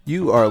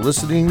You are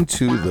listening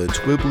to the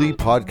Twibbly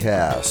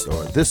Podcast,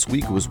 or This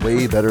Week Was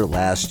Way Better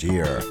Last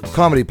Year.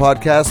 Comedy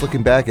podcast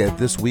looking back at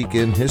this week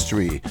in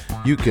history.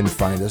 You can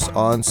find us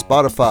on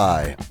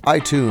Spotify,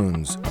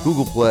 iTunes,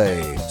 Google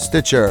Play,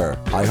 Stitcher,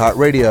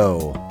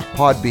 iHeartRadio,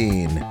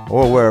 Podbean,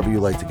 or wherever you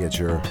like to get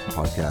your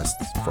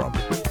podcasts from.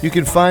 You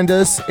can find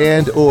us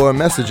and or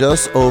message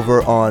us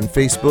over on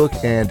Facebook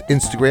and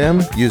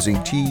Instagram using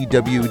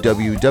TWWWBLY.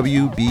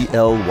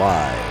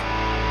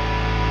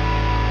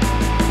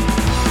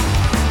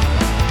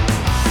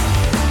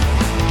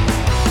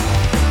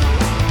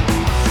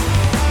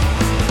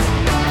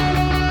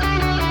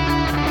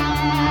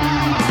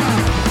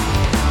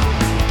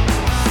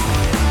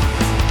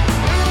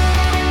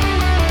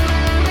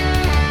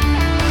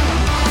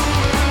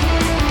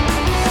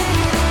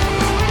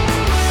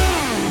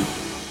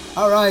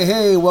 Alright,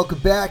 hey, welcome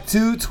back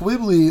to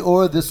Twibbly,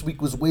 or This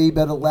Week Was Way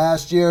Better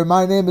Last Year.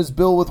 My name is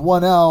Bill with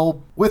one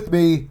L. With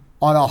me,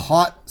 on a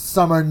hot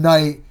summer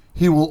night,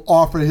 he will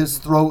offer his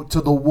throat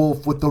to the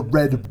wolf with the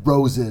red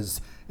roses.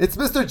 It's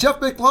Mr. Jeff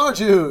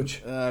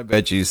McLarge. I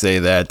bet you say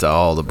that to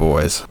all the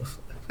boys.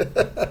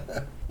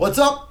 What's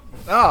up?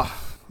 Oh,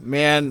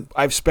 man,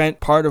 I've spent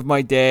part of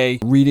my day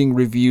reading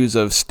reviews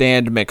of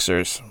stand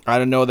mixers. I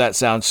don't know, that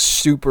sounds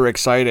super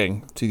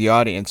exciting to the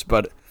audience,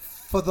 but...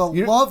 For the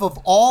love of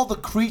all the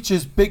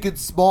creatures big and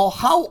small,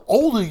 how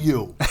old are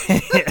you?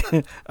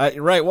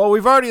 Right, well,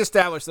 we've already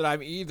established that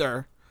I'm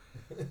either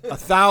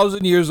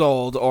 1,000 years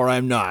old or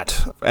I'm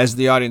not. As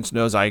the audience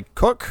knows, I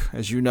cook.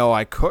 As you know,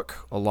 I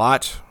cook a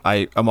lot.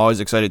 I'm always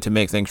excited to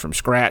make things from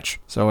scratch.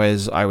 So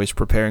as I was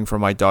preparing for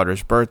my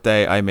daughter's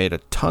birthday, I made a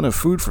ton of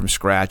food from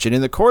scratch. And in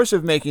the course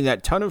of making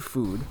that ton of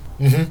food,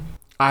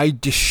 I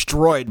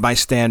destroyed my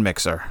stand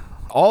mixer.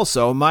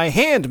 Also, my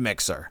hand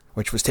mixer,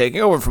 which was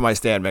taking over for my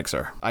stand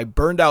mixer. I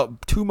burned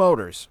out 2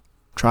 motors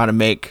trying to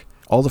make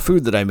all the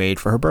food that I made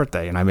for her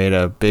birthday. And I made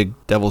a big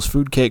devil's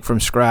food cake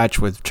from scratch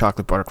with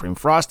chocolate buttercream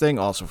frosting,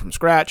 also from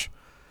scratch.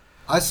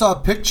 I saw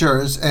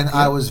pictures, and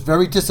I was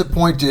very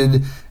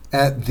disappointed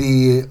at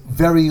the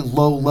very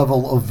low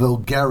level of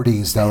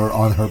vulgarities that were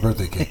on her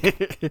birthday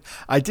cake.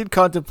 I did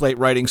contemplate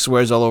writing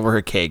swears all over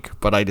her cake,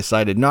 but I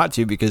decided not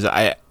to because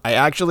I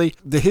actually,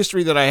 the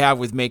history that I have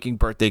with making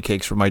birthday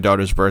cakes for my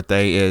daughter's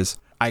birthday is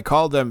I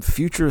call them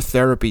future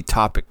therapy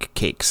topic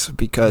cakes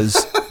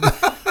because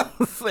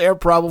they're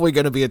probably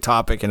going to be a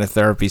topic in a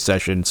therapy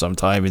session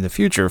sometime in the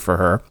future for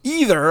her.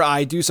 Either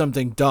I do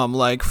something dumb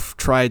like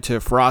try to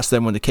frost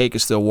them when the cake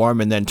is still warm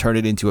and then turn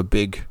it into a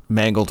big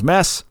mangled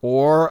mess,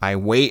 or I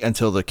wait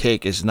until the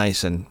cake is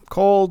nice and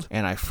cold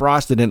and I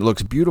frost it and it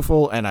looks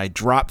beautiful and I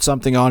dropped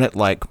something on it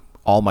like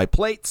all my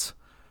plates,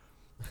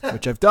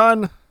 which I've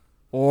done,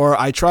 or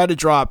I try to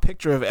draw a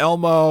picture of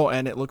Elmo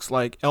and it looks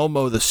like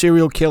Elmo the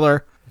serial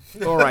killer,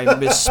 or I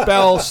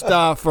misspell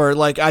stuff, or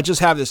like I just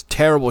have this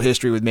terrible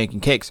history with making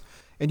cakes.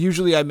 And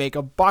usually I make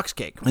a box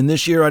cake. And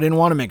this year I didn't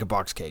want to make a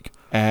box cake.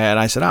 And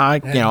I said,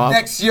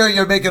 next year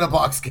you're making a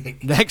box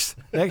cake. Next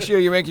year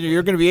you're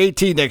going to be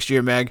 18 next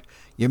year, Meg.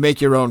 You make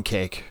your own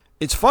cake.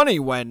 It's funny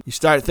when you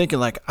start thinking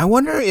like, I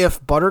wonder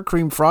if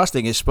buttercream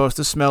frosting is supposed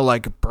to smell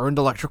like a burned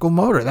electrical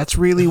motor. That's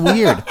really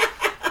weird.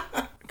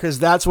 Because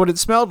that's what it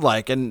smelled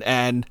like. And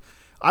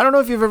I don't know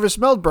if you've ever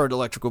smelled burned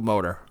electrical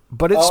motor,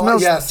 but it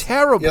smells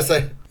terrible. Yes,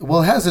 it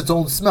has its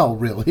own smell,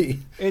 really.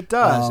 It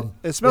does.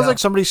 It smells like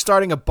somebody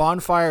starting a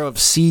bonfire of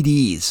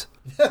CDs.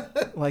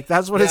 Like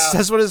that's what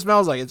that's what it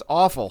smells like. It's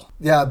awful.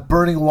 Yeah,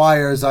 burning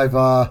wires.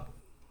 I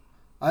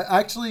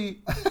actually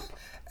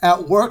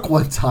at work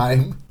one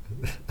time.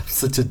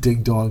 Such a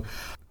ding dong.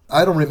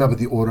 I don't remember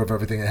the order of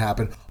everything that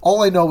happened.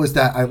 All I know is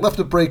that I left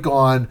the brake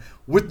on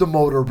with the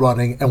motor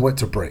running and went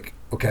to brake.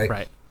 Okay.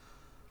 Right.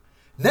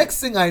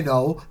 Next thing I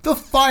know, the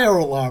fire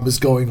alarm is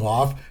going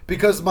off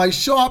because my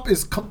shop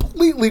is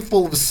completely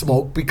full of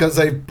smoke because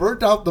I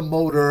burnt out the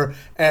motor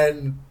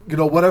and,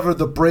 whatever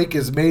the brake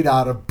is made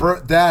out of,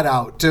 burnt that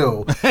out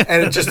too.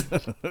 And it just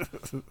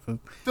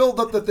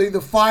filled up the thing.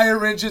 The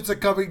fire engines are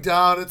coming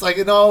down. It's like,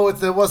 it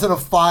wasn't a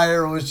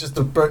fire. It was just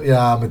a burnt.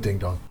 Yeah, I'm a ding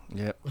dong.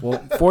 Yeah. Well,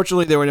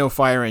 fortunately, there were no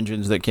fire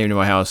engines that came to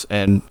my house,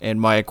 and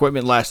my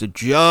equipment lasted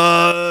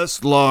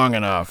just long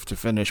enough to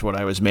finish what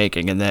I was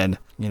making. And then,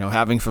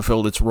 having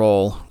fulfilled its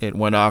role, it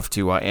went off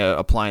to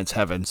appliance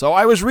heaven. So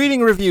I was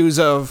reading reviews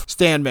of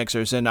stand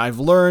mixers, and I've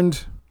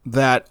learned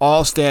that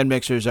all stand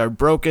mixers are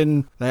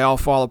broken. They all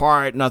fall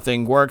apart.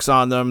 Nothing works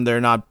on them. They're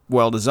not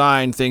well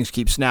designed. Things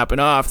keep snapping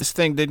off. This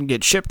thing didn't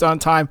get shipped on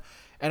time.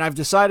 And I've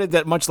decided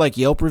that much like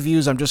Yelp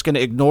reviews, I'm just going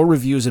to ignore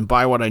reviews and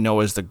buy what I know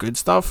is the good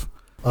stuff.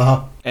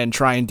 And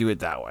try and do it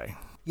that way.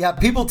 Yeah,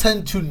 people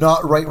tend to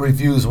not write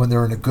reviews when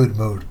they're in a good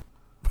mood.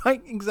 Right,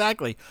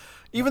 exactly.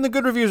 Even the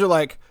good reviews are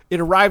like,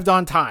 it arrived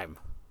on time.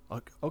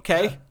 Like,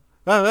 okay,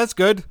 well, that's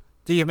good.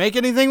 Do you make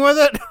anything with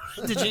it?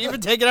 Did you even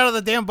take it out of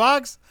the damn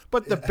box?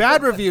 But the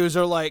bad reviews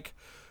are like,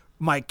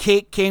 my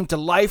cake came to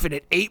life and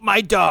it ate my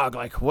dog.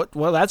 Like, what?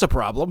 Well, that's a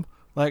problem.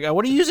 Like,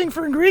 what are you using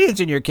for ingredients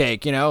in your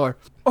cake,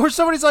 Or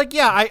somebody's like,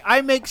 yeah,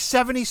 I make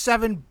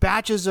 77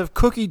 batches of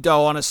cookie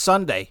dough on a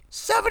Sunday.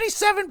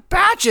 77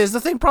 batches? The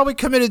thing probably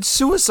committed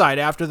suicide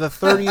after the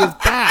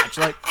 30th batch.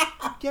 match.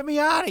 Like, get me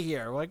out of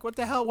here. Like, what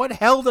the hell? What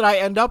hell did I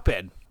end up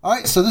in? All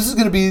right, so this is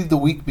going to be the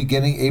week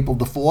beginning April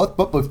the 4th.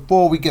 But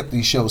before we get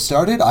the show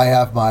started, I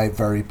have my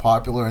very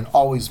popular and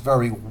always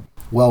very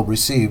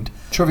well-received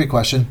trivia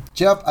question.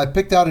 Jeff, I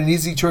picked out an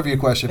easy trivia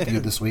question for you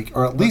this week,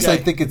 or at least I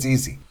think it's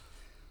easy.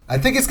 I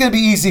think it's going to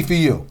be easy for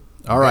you.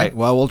 All right,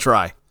 well, we'll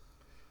try.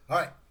 All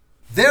right.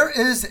 There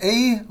is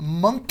a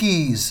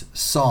Monkees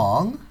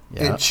song.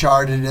 Yeah. It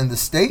charted in the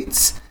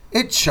States.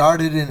 It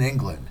charted in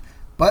England.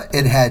 But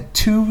it had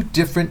two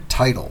different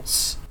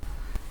titles.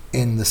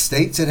 In the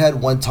States, it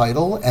had one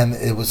title, and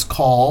it was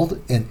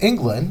called, in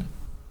England,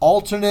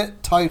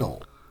 Alternate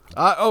Title.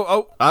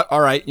 All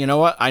right. You know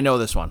what? I know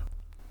this one.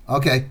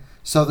 Okay.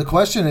 So the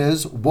question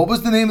is, what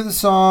was the name of the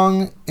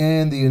song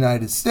in the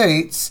United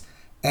States,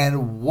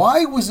 and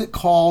why was it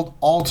called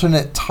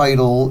Alternate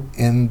Title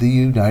in the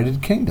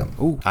United Kingdom?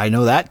 Ooh, I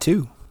know that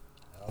too.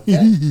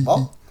 Okay.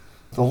 Well,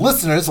 the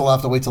listeners will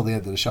have to wait till the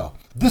end of the show.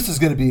 This is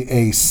going to be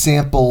a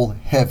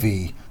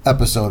sample-heavy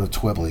episode of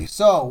Twibbly.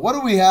 So, what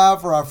do we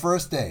have for our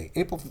first day?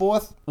 April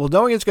 4th? Well,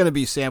 knowing it's going to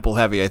be sample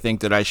heavy, I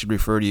think that I should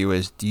refer to you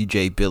as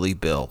DJ Billy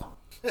Bill.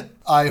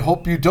 I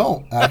hope you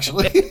don't,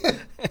 actually.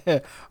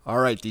 All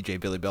right, DJ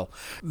Billy Bill.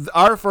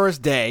 Our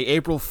first day,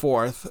 April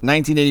 4th,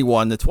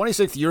 1981, the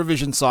 26th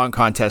Eurovision Song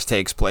Contest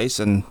takes place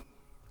and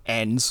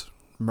ends,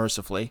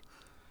 mercifully,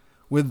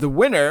 with the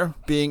winner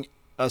being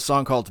a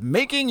song called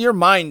Making Your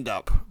Mind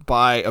Up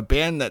by a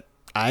band that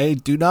I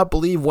do not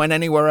believe went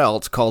anywhere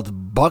else,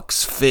 called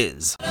Bucks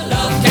Fizz.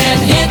 Love can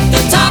hit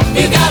the top,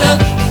 you gotta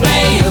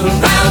play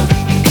around,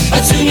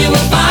 but soon you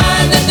will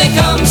find that there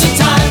comes a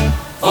time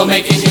for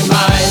making your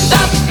mind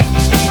up.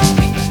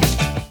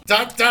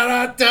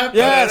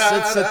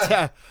 Yes,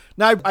 it's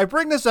now I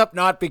bring this up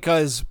not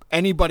because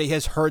anybody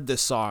has heard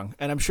this song,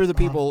 and I'm sure the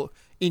people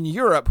in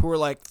Europe who are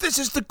like, this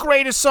is the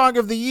greatest song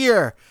of the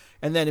year,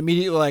 and then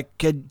immediately like,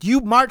 could you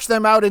march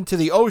them out into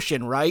the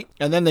ocean, right?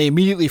 And then they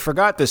immediately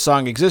forgot this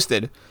song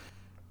existed.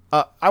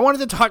 I wanted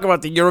to talk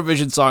about the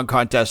Eurovision Song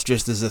Contest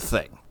just as a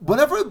thing.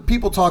 Whenever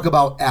people talk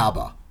about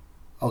ABBA,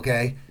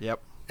 okay? Yep.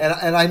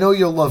 And I know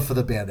your love for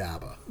the band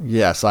ABBA.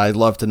 Yes, I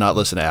love to not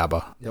listen to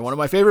ABBA. They're one of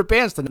my favorite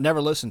bands to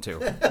never listen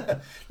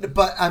to.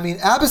 But, I mean,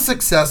 ABBA's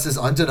success is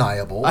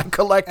undeniable. I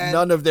collect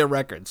none of their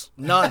records.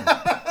 None.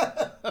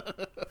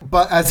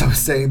 But as I was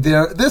saying,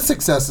 their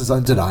success is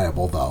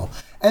undeniable, though.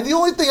 And the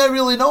only thing I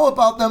really know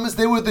about them is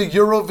they were the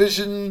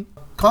Eurovision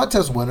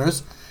contest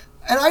winners.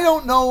 And I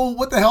don't know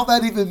what the hell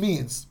that even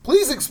means.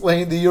 Please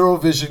explain the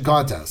Eurovision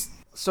contest.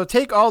 So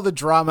take all the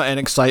drama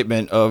and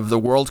excitement of the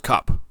World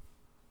Cup.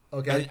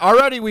 Okay.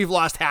 Already we've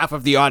lost half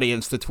of the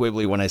audience to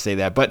Twibbly when I say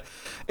that, but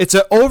it's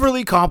an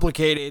overly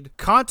complicated,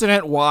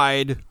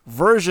 continent-wide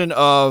version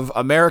of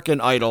American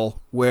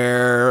Idol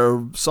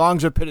where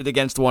songs are pitted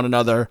against one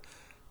another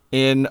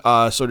in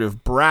a sort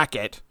of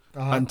bracket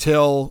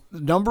until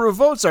the number of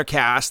votes are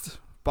cast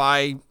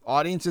by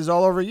audiences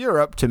all over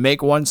Europe to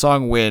make one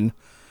song win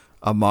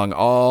among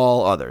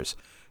all others.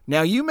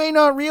 Now, you may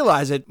not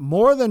realize it,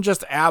 more than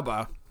just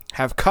ABBA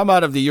have come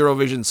out of the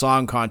Eurovision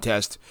Song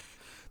Contest.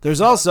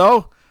 There's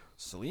also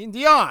Celine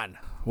Dion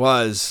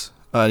was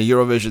a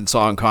Eurovision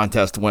Song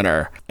Contest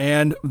winner.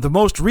 And the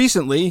most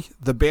recently,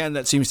 the band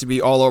that seems to be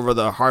all over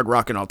the hard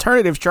rock and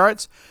alternative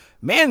charts,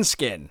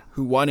 Måneskin,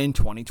 who won in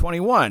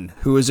 2021,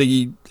 who is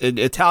an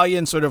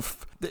Italian sort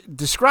of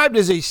described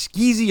as a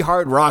skeezy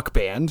hard rock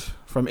band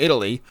from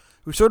Italy,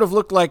 who sort of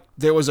looked like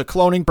there was a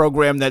cloning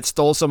program that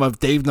stole some of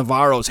Dave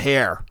Navarro's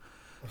hair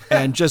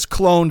and just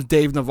cloned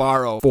Dave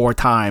Navarro 4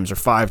 times or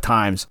 5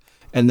 times.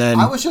 And then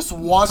I was just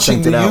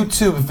watching the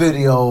YouTube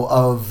video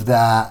of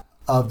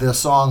their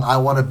song "I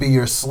Want to Be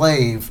Your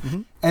Slave,"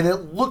 and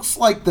it looks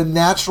like the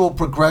natural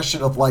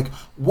progression of like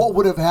what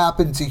would have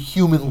happened to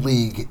Human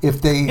League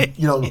if they,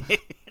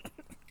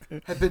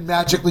 had been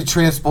magically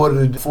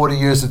transported 40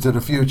 years into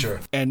the future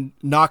and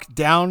knocked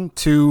down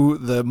to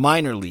the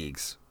minor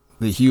leagues,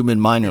 the human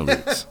minor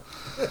leagues.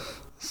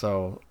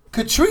 So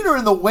Katrina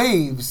and the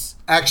Waves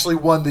actually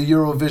won the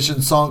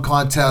Eurovision Song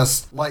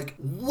Contest like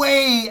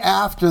way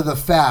after the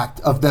fact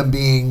of them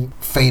being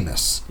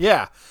famous.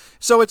 yeah.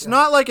 So it's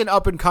not like an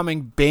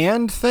up-and-coming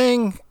band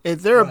thing.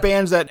 There are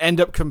bands that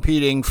end up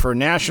competing for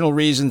national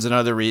reasons and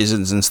other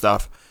reasons and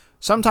stuff,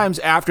 sometimes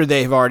after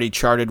they've already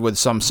charted with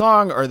some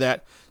song or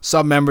that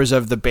some members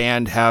of the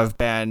band have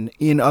been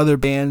in other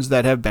bands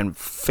that have been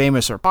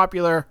famous or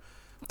popular.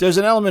 There's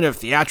an element of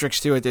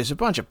theatrics to it. There's a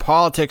bunch of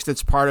politics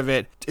that's part of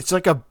it. It's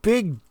like a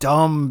big,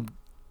 dumb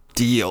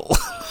deal.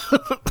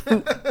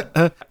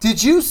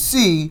 Did you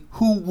see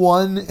who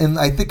won in,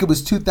 I think it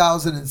was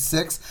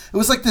 2006? It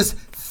was like this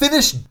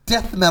Finnish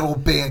death metal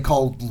band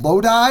called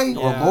Lodi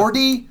or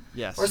Lordi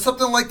or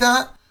something like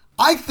that.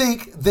 I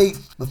think they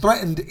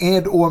threatened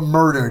and or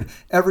murdered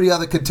every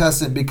other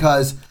contestant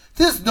because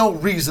there's no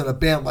reason a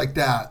band like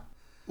that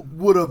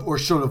would have or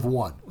should have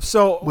won.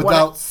 So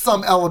without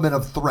some element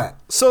of threat.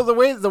 So the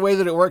way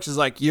that it works is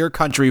like your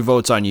country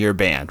votes on your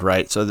band,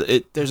 right? So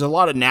there's a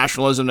lot of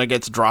nationalism that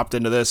gets dropped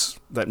into this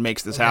that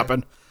makes this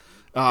happen.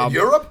 In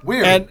Europe?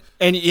 Weird.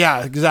 And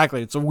yeah,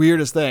 exactly. It's the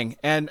weirdest thing.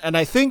 And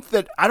I think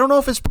that, I don't know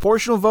if it's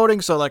proportional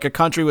voting, so like a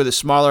country with a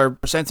smaller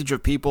percentage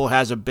of people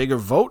has a bigger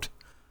vote,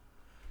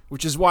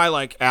 which is why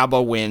like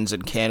ABBA wins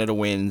and Canada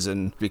wins,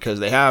 and because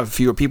they have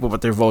fewer people,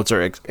 but their votes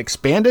are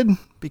expanded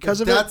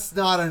because of it. That's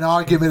not an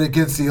argument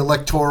against the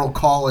Electoral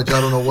College. I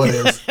don't know what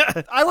is.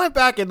 I went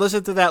back and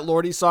listened to that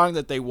Lordi song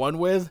that they won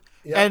with,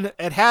 and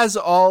it has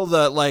all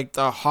the like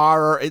the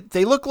horror.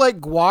 They look like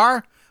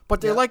Gwar,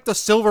 but they're like the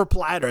silver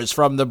platters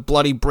from the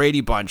Bloody Brady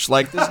Bunch.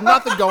 Like, there's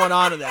nothing going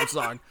on in that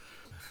song.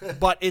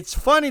 But it's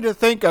funny to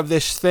think of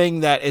this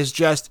thing that is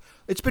just,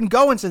 it's been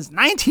going since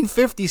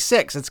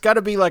 1956. It's got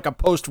to be like a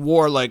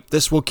post-war, like,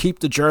 this will keep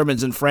the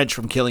Germans and French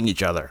from killing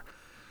each other.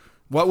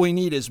 What we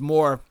need is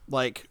more,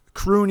 like,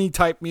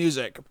 croony-type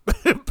music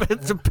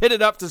to pit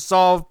it up to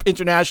solve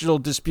international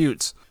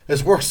disputes.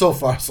 It's worked so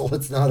far, so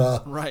let's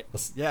not... Right,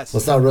 yes.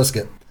 Let's not risk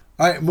it.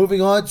 All right,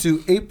 moving on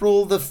to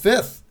April the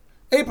 5th.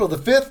 April the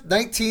 5th,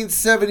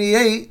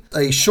 1978,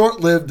 a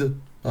short-lived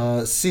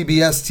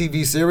CBS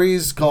TV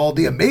series called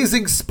The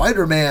Amazing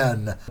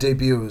Spider-Man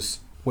debuts.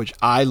 Which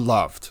I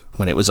loved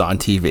when it was on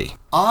TV.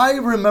 I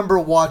remember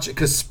watching,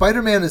 because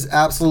Spider-Man has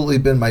absolutely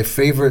been my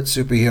favorite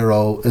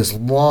superhero as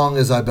long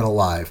as I've been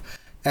alive.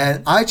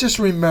 And I just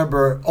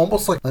remember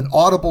almost like an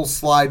audible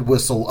slide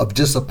whistle of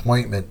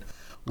disappointment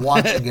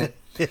watching it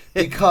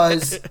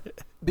because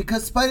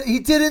he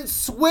didn't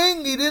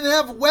swing. He didn't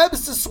have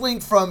webs to swing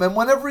from. And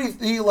whenever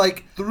he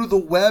like threw the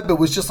web, it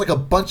was just like a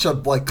bunch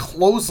of like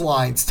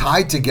clotheslines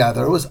tied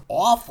together. It was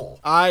awful.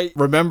 I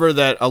remember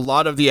that a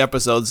lot of the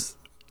episodes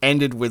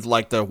ended with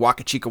like the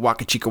waka chika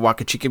waka chika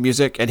waka chika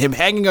music and him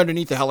hanging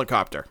underneath the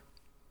helicopter.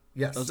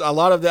 Yes. A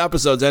lot of the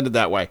episodes ended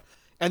that way.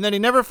 And then he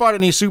never fought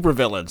any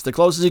supervillains. The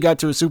closest he got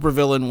to a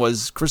supervillain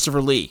was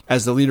Christopher Lee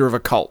as the leader of a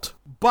cult.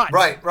 But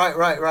Right.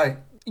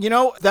 you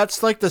know,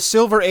 that's like the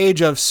silver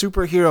age of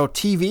superhero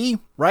TV,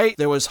 right?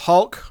 There was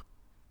Hulk,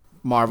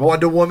 Marvel.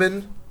 Wonder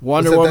Woman,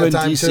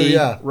 DC, too,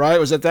 yeah. right? It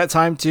was at that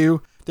time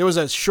too. There was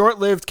a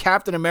short-lived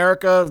Captain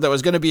America that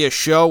was going to be a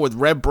show with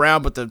Red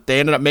Brown, but they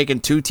ended up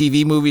making 2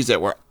 TV movies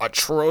that were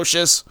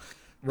atrocious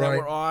that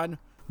were on.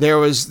 There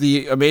was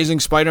the Amazing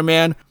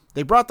Spider-Man.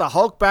 They brought the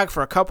Hulk back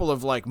for a couple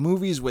of like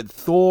movies with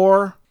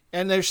Thor.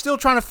 And they're still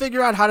trying to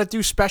figure out how to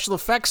do special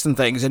effects and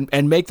things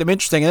and make them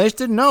interesting. And they just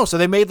didn't know. So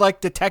they made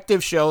like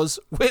detective shows.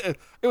 It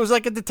was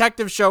like a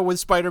detective show with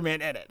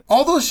Spider-Man in it.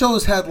 All those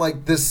shows had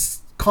like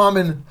this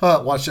common,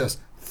 watch this,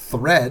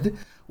 thread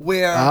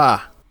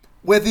where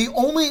the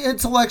only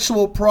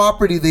intellectual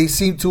property they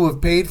seemed to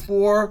have paid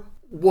for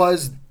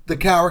was the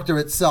character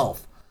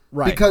itself.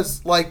 Right.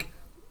 Because like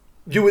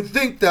you would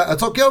think that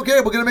it's okay,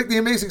 we're going to make the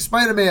Amazing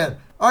Spider-Man.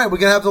 All right, we're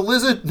going to have the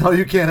lizard? No,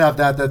 you can't have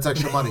that. That's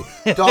extra money.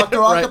 Dr.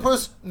 Right.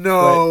 Octopus?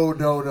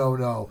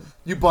 No.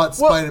 You bought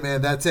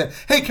Spider-Man. That's it.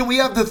 Hey, can we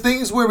have the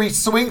things where he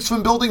swings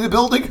from building to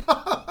building?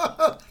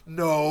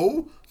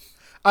 No.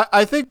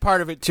 I think part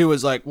of it, too,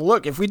 is like,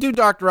 look, if we do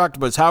Dr.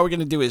 Octopus, how are we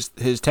going to do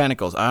his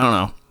tentacles? I don't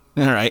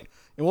know. All right.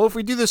 And well, if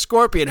we do the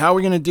Scorpion, how are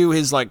we going to do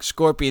his like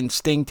scorpion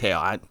sting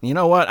tail? You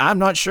know what? I'm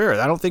not sure.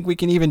 I don't think we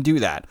can even do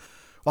that.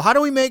 Well, how do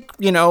we make,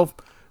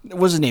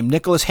 what's his name?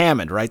 Nicholas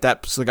Hammond, right?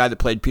 That's the guy that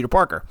played Peter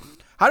Parker.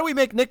 How do we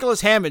make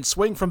Nicholas Hammond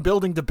swing from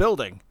building to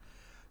building?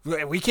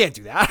 We can't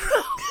do that.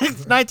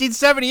 It's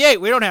 1978.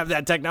 We don't have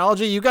that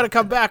technology. You got to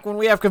come back when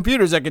we have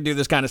computers that can do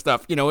this kind of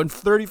stuff, in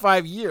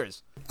 35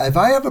 years. Have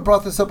I ever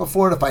brought this up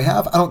before? And if I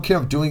have, I don't care.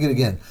 I'm doing it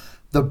again.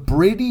 The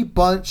Brady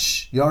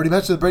Bunch. You already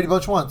mentioned the Brady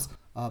Bunch once.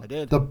 I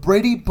did. The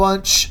Brady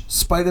Bunch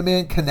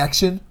Spider-Man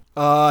connection.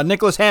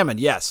 Nicholas Hammond,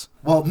 yes.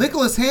 Well,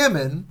 Nicholas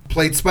Hammond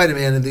played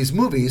Spider-Man in these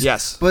movies.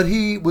 Yes. But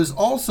he was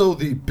also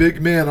the big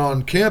man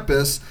on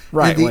campus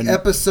in the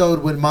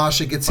episode when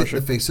Masha gets hit in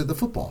the face with the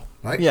football,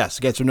 right? Yes,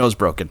 gets her nose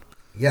broken.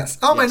 Yes.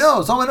 Oh, my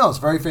nose.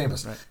 Very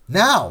famous. Right.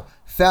 Now,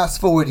 fast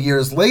forward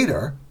years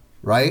later,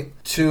 right,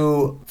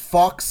 to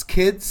Fox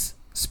Kids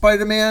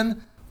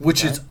Spider-Man,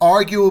 which is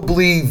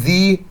arguably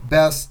the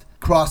best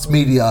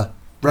cross-media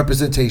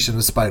representation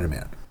of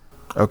Spider-Man.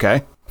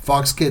 Okay.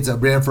 Fox Kids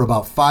ran for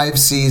about 5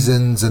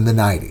 seasons in the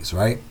 90s,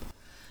 right?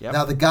 Yep.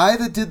 Now, the guy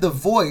that did the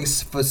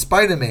voice for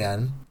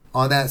Spider-Man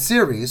on that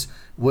series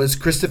was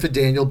Christopher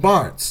Daniel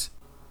Barnes.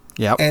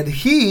 Yep. And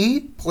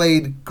he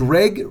played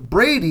Greg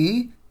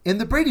Brady in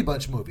the Brady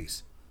Bunch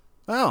movies.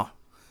 Oh.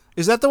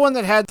 Is that the one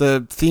that had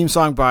the theme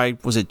song by,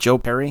 was it Joe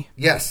Perry?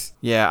 Yes.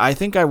 Yeah, I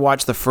think I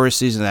watched the first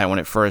season of that when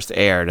it first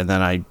aired, and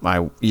then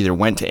I either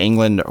went to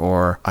England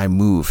or I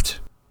moved.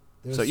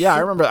 So yeah, I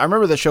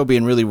remember the show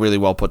being really, really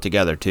well put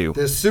together too.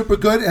 They're super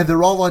good, and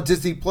they're all on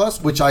Disney Plus,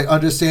 which I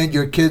understand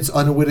your kids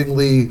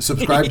unwittingly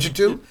subscribed you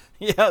to.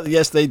 Yeah,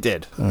 yes, they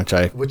did.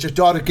 Which your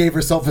daughter gave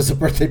herself as a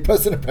birthday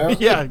present,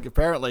 apparently. Yeah,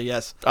 apparently,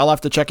 yes. I'll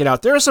have to check it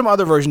out. There are some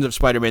other versions of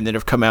Spider-Man that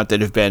have come out that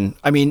have been,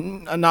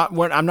 I'm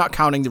not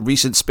counting the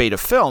recent spate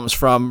of films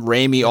from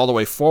Raimi all the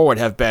way forward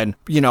have been,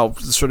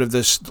 sort of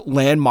this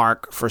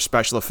landmark for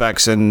special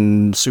effects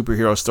and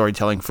superhero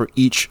storytelling for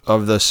each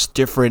of the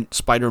different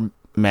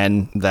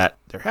Spider-Men that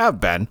there have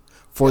been,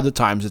 for the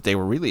times that they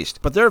were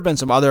released. But there have been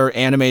some other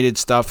animated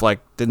stuff, like,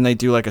 didn't they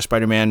do like a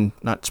Spider-Man,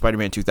 not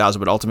Spider-Man 2000,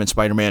 but Ultimate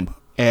Spider-Man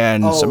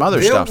and some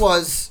other stuff?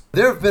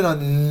 There have been a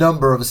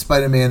number of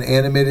Spider-Man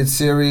animated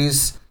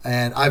series,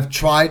 and I've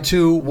tried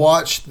to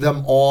watch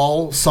them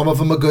all. Some of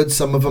them are good,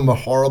 some of them are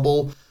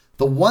horrible.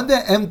 The one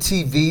that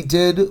MTV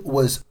did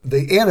was,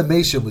 the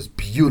animation was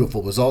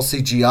beautiful. It was all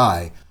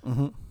CGI.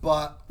 Mm-hmm.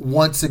 But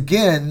once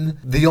again,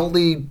 the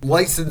only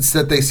license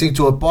that they seem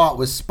to have bought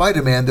was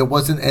Spider-Man. There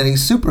wasn't any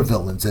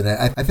supervillains in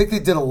it. I think they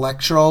did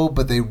Electro,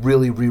 but they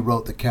really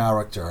rewrote the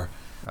character.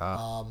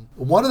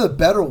 One of the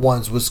better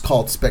ones was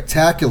called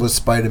Spectacular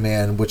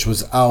Spider-Man, which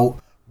was out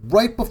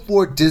right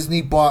before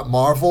Disney bought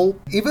Marvel.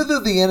 Even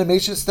though the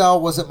animation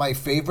style wasn't my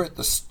favorite,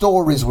 the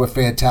stories were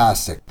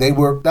fantastic. That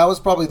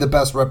was probably the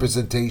best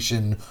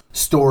representation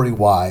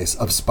story-wise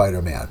of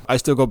Spider-Man. I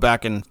still go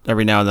back and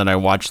every now and then I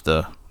watch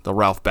the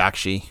Ralph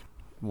Bakshi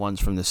ones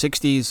from the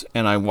 60s,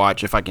 and I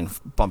watch, if I can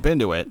bump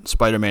into it,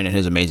 Spider-Man and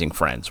His Amazing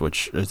Friends,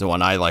 which is the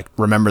one I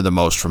remember the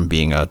most from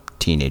being a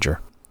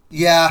teenager.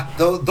 Yeah,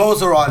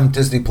 those are on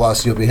Disney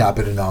Plus, you'll be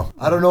happy to know.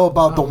 I don't know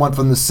about the one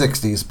from the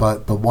 60s,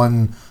 but the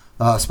one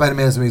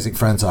Spider-Man's Amazing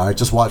Friends are. I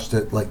just watched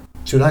it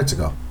 2 nights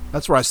ago.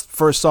 That's where I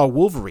first saw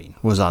Wolverine,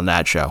 was on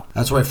that show.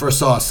 That's where I first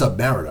saw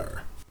Submariner.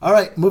 All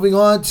right, moving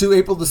on to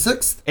April the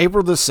 6th.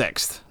 April the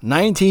 6th,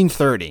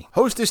 1930.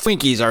 Hostess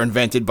Twinkies are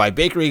invented by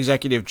bakery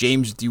executive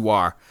James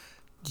Dewar.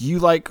 Do you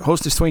like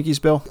Hostess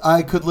Twinkies, Bill?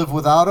 I could live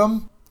without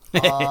them.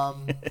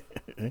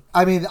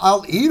 I mean,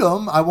 I'll eat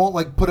them. I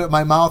won't put it in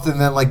my mouth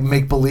and then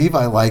make believe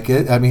I like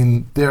it. I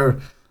mean, they're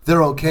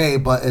okay,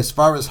 but as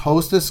far as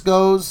Hostess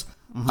goes,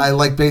 mm-hmm. I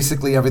like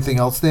basically everything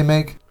else they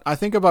make. I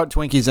think about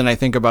Twinkies and I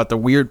think about the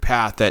weird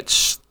path that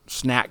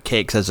snack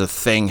cakes as a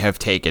thing have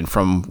taken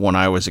from when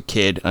I was a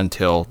kid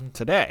until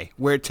today.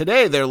 Where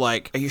today they're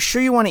like, are you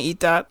sure you want to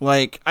eat that?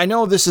 I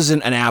know this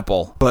isn't an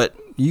apple, but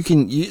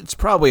it's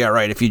probably all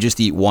right if you just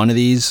eat one of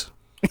these.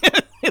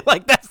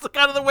 That's the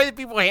kind of the way that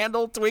people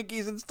handle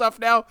Twinkies and stuff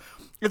now.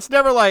 It's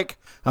never I'm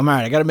all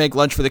right, I got to make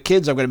lunch for the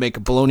kids. I'm going to make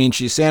a bologna and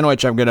cheese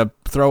sandwich. I'm going to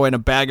throw in a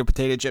bag of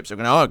potato chips. I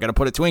got to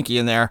put a Twinkie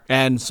in there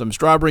and some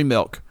strawberry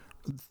milk.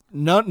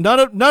 None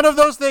of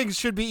those things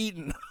should be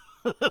eaten.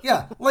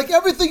 Yeah,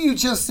 everything you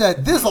just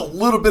said, there's a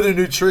little bit of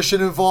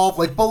nutrition involved.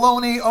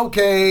 Bologna,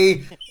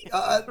 okay.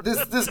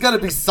 There's got to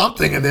be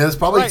something in there. There's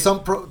probably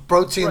some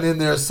protein in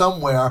there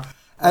somewhere.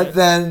 And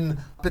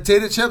then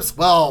potato chips,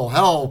 well,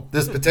 hell,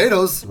 there's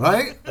potatoes,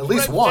 right? At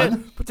least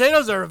one.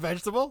 Potatoes are a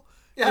vegetable.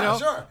 Yeah,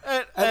 sure.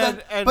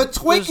 But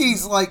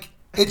Twinkies,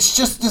 it's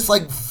just this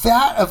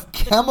vat of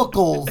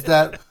chemicals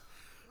that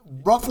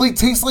roughly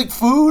tastes like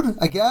food,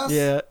 I guess.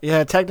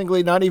 Yeah,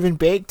 technically not even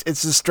baked.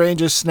 It's the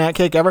strangest snack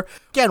cake ever.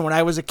 Again, when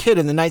I was a kid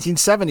in the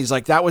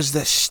 1970s, that was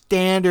the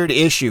standard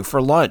issue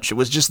for lunch. It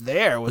was just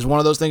there. It was one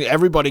of those things,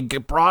 everybody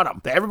brought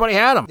them. Everybody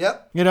had them.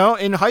 Yep.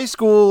 In high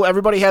school,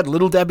 everybody had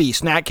Little Debbie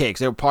snack cakes.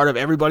 They were part of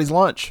everybody's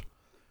lunch.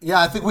 Yeah,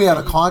 I think we had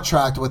a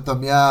contract with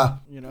them,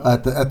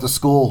 at the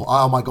school.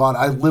 Oh, my God,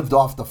 I lived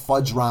off the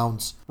fudge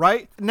rounds.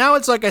 Right? Now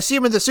it's I see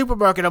them in the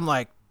supermarket, I'm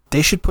like,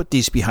 they should put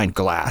these behind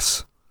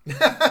glass. Is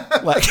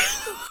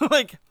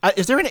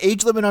there an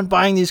age limit on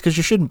buying these? Because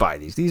you shouldn't buy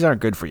these. These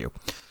aren't good for you.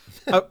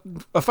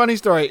 A funny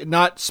story,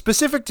 not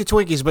specific to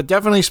Twinkies, but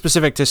definitely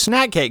specific to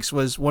snack cakes,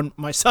 was when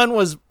my son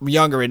was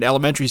younger in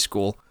elementary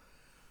school.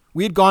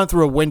 We had gone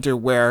through a winter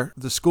where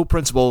the school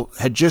principal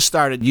had just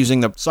started using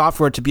the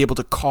software to be able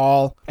to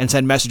call and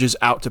send messages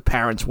out to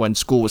parents when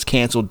school was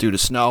canceled due to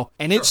snow.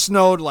 And it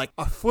snowed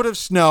a foot of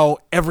snow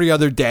every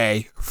other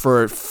day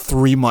for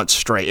 3 months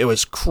straight. It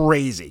was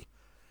crazy.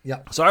 Yeah.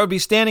 So I would be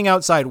standing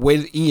outside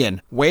with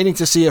Ian, waiting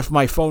to see if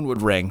my phone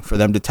would ring for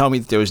them to tell me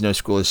that there was no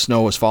school as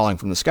snow was falling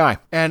from the sky.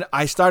 And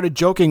I started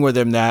joking with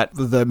him that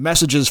the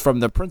messages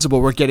from the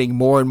principal were getting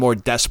more and more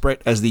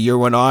desperate as the year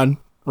went on,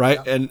 right?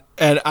 Yeah.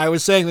 And I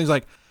was saying things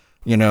like,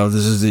 this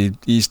is the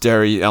East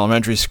Derry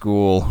Elementary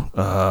School.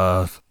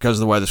 Because of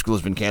the weather, school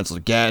has been canceled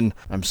again.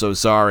 I'm so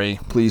sorry.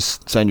 Please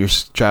send your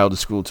child to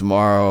school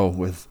tomorrow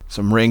with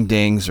some ring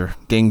dings or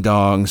ding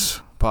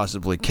dongs.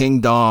 Possibly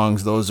king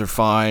dongs. Those are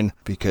fine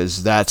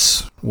because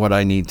that's what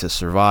I need to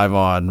survive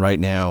on right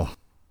now.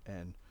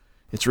 And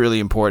it's really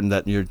important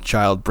that your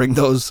child bring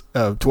those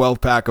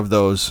 12-pack of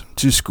those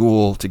to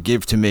school to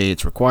give to me.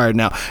 It's required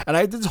now. And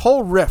I did this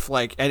whole riff,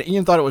 and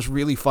Ian thought it was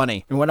really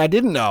funny. And what I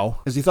didn't know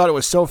is he thought it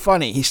was so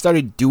funny, he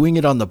started doing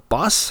it on the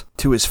bus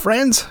to his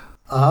friends.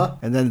 Uh-huh.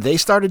 And then they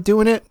started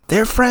doing it,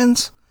 their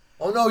friends.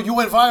 Oh, no, you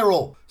went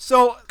viral.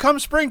 So come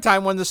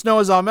springtime when the snow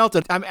is all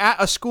melted, I'm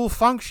at a school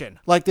function.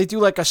 They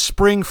do a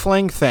spring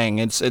fling thing.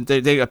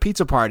 They a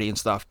pizza party and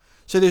stuff.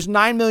 So there's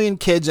 9 million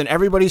kids and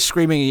everybody's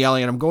screaming and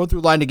yelling, and I'm going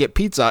through line to get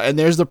pizza, and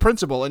there's the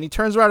principal, and he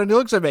turns around and he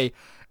looks at me,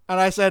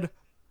 and I said,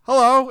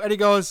 hello, and he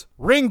goes,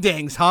 ring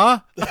dings, huh?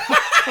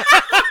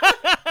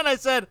 And I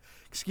said,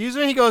 excuse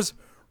me? He goes,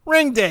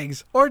 ring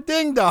dings or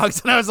ding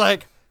dogs. And I was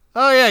like,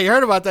 oh yeah, you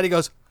heard about that? He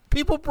goes,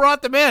 people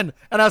brought them in.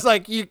 And I was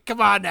like, come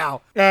on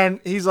now.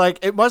 And he's like,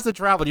 it must have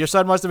traveled. Your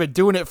son must have been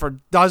doing it for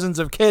dozens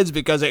of kids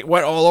because it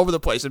went all over the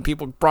place and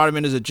people brought him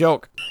in as a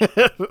joke.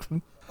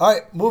 All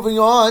right, moving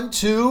on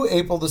to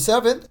April the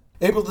 7th.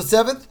 April the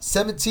 7th,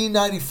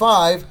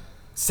 1795.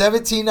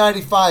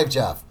 1795,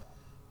 Jeff.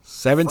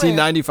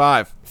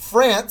 1795.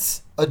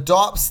 France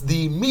adopts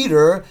the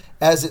meter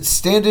as its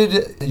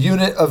standard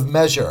unit of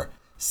measure.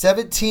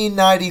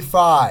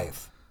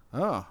 1795.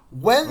 Oh.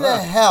 When the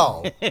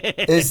hell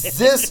is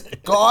this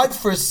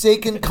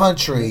godforsaken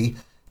country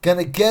going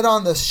to get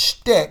on the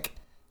shtick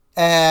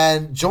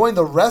and join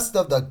the rest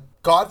of the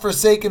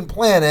godforsaken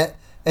planet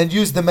and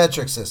use the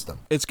metric system?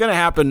 It's going to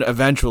happen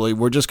eventually.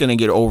 We're just going to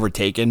get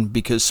overtaken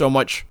because so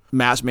much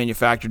mass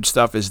manufactured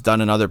stuff is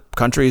done in other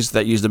countries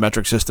that use the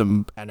metric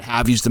system and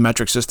have used the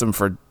metric system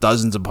for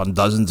dozens upon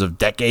dozens of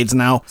decades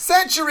now.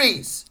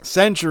 Centuries,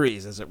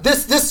 as it were.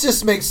 This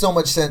just makes so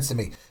much sense to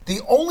me.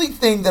 The only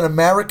thing that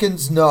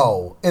Americans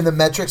know in the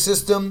metric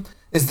system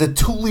is the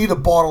 2-liter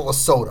bottle of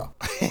soda.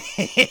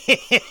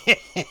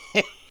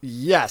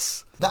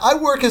 Yes. Now, I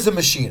work as a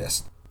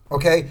machinist,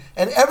 okay?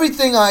 And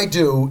everything I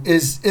do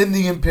is in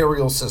the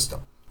imperial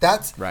system.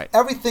 That's right.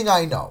 Everything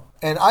I know.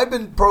 And I've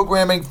been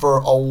programming for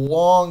a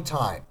long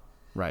time.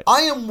 Right.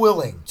 I am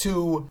willing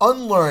to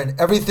unlearn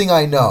everything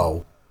I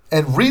know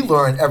and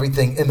relearn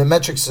everything in the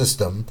metric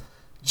system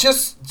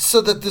just so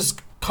that this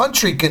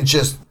country can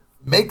just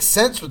make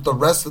sense with the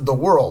rest of the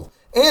world.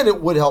 And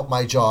it would help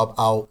my job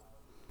out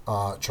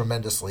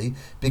tremendously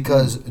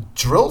because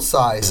drill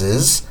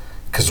sizes,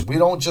 because we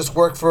don't just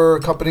work for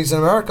companies in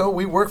America,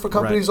 we work for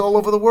companies all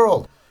over the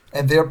world.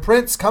 And their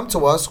prints come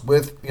to us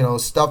with,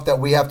 stuff that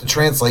we have to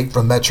translate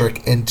from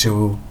metric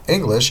into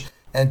English.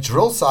 And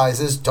drill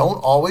sizes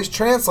don't always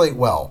translate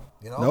well.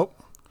 Nope.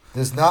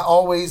 There's not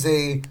always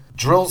a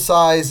drill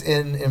size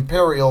in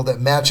Imperial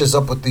that matches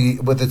up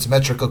with its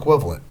metric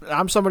equivalent.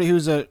 I'm somebody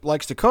who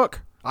likes to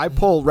cook. I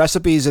pull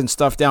recipes and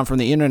stuff down from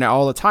the internet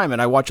all the time,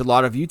 and I watch a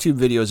lot of YouTube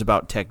videos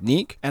about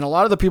technique. And a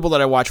lot of the people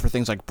that I watch for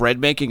things like bread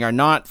making are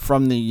not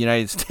from the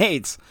United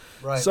States.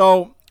 Right.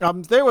 So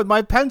I'm there with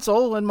my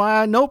pencil and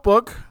my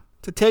notebook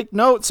to take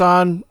notes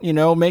on,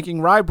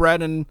 making rye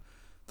bread, and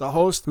the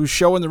host who's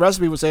showing the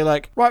recipe would say,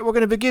 like, right, we're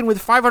going to begin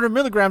with 500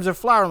 milligrams of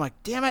flour. I'm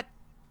like, damn it.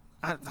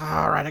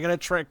 All right, I got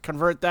to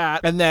convert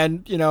that. And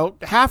then,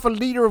 half a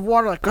liter of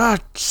water, like, God,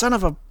 son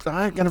of a,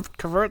 I'm going to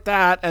convert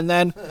that. And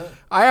then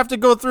I have to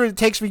go through, it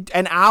takes me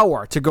an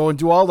hour to go and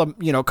do all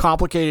the,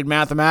 complicated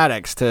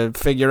mathematics to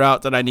figure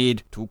out that I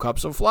need 2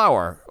 cups of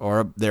flour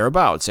or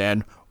thereabouts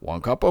and 1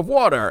 cup of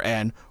water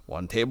and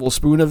 1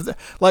 tablespoon of,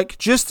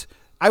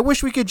 I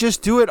wish we could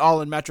just do it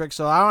all in metric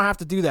so I don't have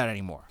to do that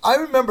anymore. I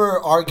remember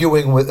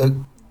arguing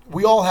with,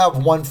 we all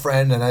have one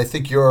friend, and I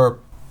think you're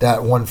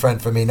that one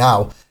friend for me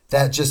now,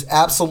 that just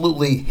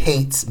absolutely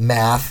hates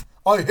math.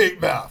 I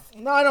hate math.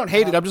 No, I don't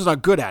hate it. I'm just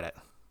not good at it.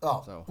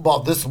 Oh, so. Well,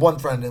 this one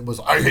friend, it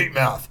was, I hate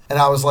math. And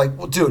I was like,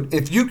 well, dude,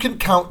 if you can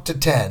count to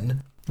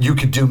 10, you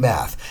can do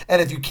math.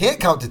 And if you can't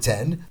count to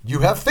 10, you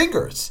have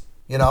fingers,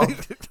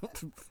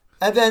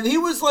 And then he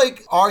was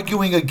like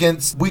arguing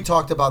against, we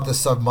talked about this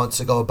some months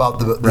ago, about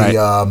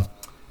the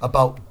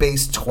about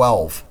base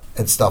 12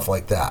 and stuff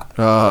like that,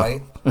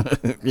 right?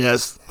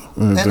 Yes.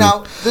 And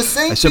now the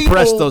same I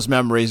suppressed those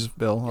memories,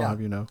 Bill. I'll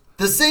have you know.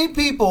 The same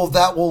people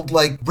that will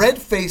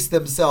red-face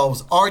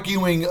themselves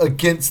arguing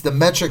against the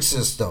metric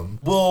system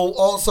will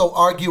also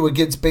argue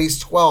against base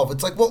 12.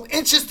 It's like, well,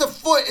 inches to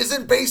foot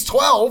isn't base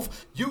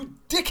 12, you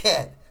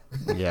dickhead.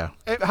 Yeah.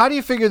 How do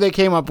you figure they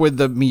came up with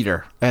the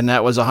meter and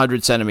that was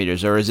 100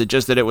 centimeters? Or is it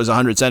just that it was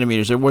 100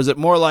 centimeters? Or was it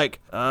more like,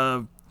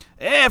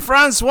 hey,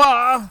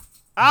 Francois,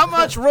 how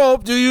much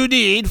rope do you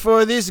need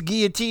for this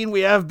guillotine we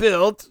have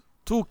built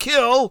to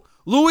kill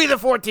Louis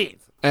XIV?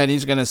 And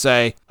he's going to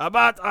say,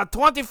 about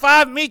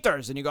 25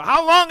 meters. And you go,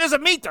 how long is a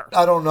meter?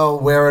 I don't know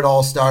where it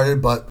all started,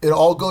 but it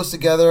all goes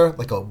together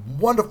like a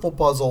wonderful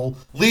puzzle.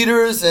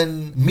 Liters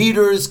and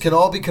meters can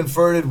all be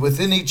converted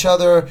within each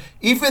other.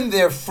 Even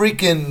their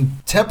freaking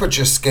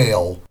temperature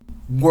scale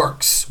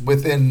works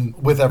with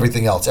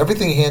everything else.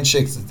 Everything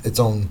handshakes its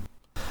own.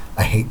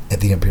 I hate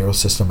the imperial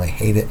system. I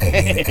hate it. I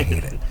hate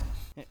it.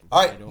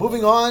 All right,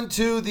 moving on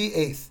to the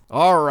 8th.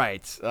 All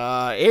right.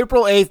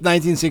 April 8th,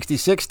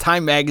 1966,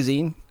 Time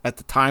Magazine, at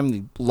the time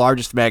the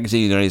largest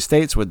magazine in the United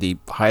States with the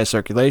highest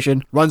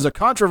circulation, runs a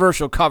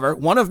controversial cover,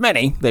 one of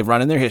many they've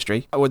run in their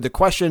history, with the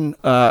question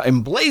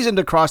emblazoned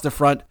across the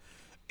front,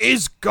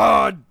 is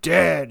God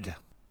dead?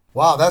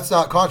 Wow, that's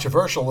not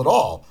controversial at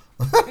all.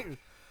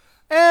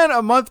 And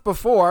a month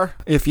before,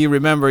 if you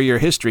remember your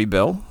history,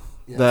 Bill,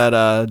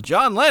 that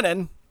John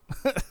Lennon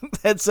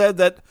had said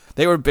that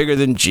they were bigger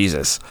than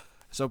Jesus.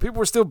 So people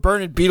were still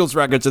burning Beatles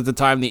records at the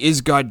time the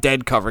Is God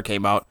Dead cover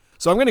came out.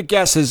 So I'm going to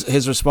guess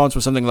his response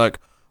was something like,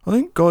 I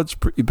think God's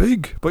pretty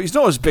big, but he's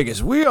not as big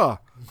as we are.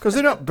 Because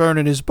they're not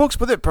burning his books,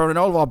 but they're burning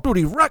all of our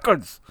bloody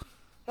records.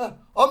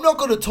 I'm not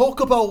going to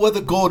talk about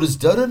whether God is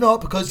dead or not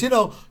because, you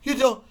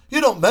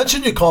don't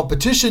mention your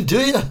competition, do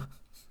you?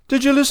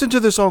 Did you listen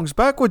to the songs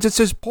backwards? It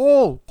says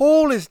Paul.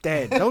 Paul is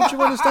dead. Don't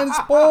you understand? It's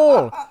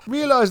Paul.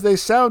 Realize they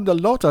sound a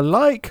lot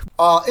alike.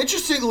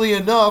 Interestingly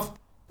enough,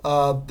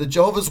 the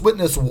Jehovah's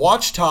Witness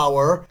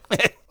Watchtower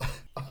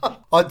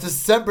On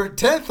December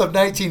 10th of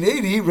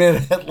 1980, ran a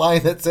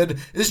headline that said,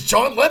 "Is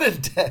John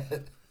Lennon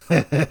dead?"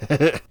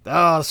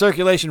 Oh,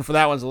 circulation for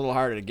that one's a little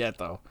harder to get,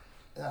 though.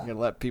 You gotta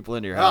let people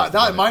into your house.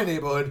 Not in my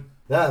neighborhood.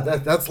 Yeah,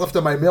 that's left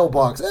in my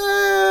mailbox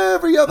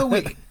every other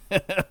week.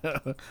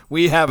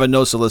 We have a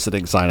no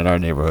soliciting sign in our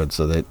neighborhood,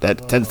 so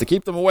that tends to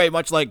keep them away,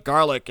 much like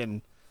garlic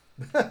and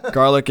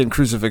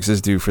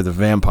crucifixes do for the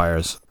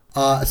vampires.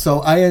 So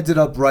I ended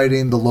up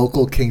writing the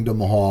local Kingdom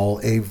Hall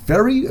a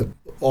very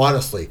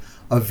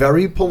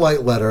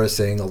polite letter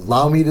saying,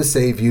 "Allow me to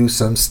save you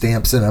some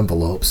stamps and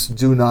envelopes.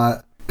 Do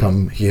not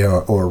come here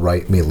or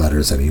write me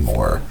letters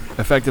anymore."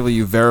 Effectively,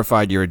 you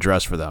verified your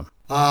address for them.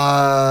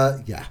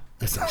 Yeah,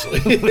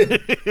 essentially.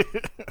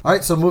 All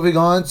right, so moving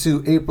on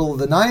to April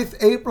the 9th.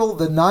 April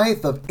the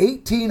 9th of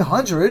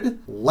 1800,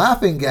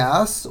 laughing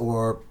gas,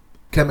 or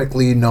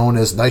chemically known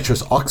as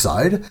nitrous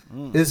oxide,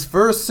 is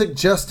first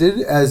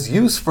suggested as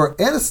use for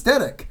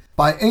anesthetic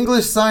by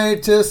English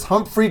scientist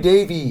Humphrey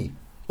Davy.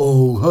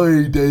 Oh,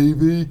 hey,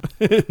 Davy.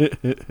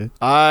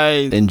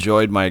 I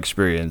enjoyed my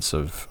experience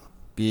of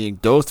being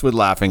dosed with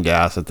laughing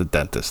gas at the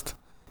dentist,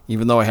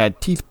 even though I had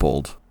teeth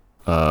pulled.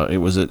 It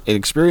was an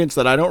experience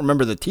that I don't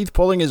remember the teeth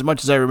pulling as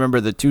much as I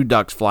remember the 2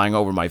 ducks flying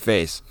over my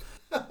face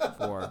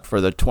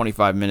for the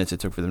 25 minutes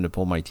it took for them to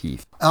pull my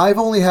teeth. I've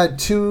only had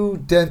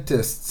 2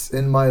 dentists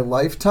in my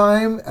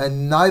lifetime,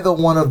 and neither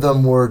one of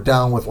them were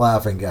down with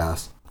laughing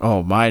gas.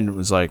 Oh, mine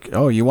was like,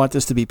 "Oh, you want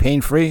this to be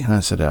pain-free?" And I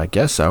said, "I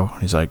guess so."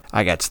 He's like,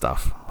 "I got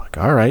stuff." I'm like,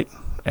 "All right."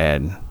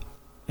 And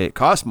it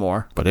cost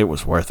more, but it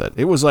was worth it.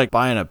 It was like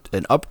buying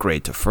an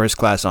upgrade to first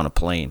class on a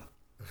plane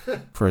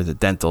for the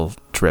dental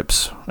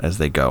trips as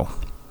they go.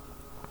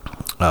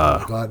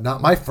 Oh God,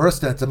 not my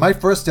first dentist. My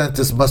first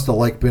dentist must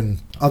have been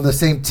on the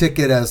same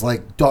ticket as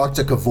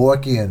Dr.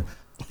 Kevorkian.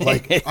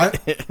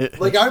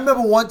 I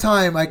remember one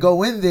time I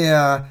go in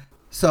there.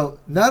 So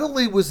not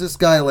only was this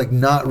guy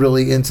not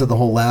really into the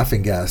whole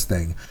laughing gas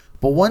thing,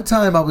 but one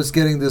time I was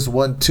getting this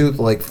one tooth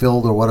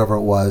filled or whatever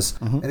it was,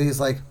 and he's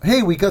like,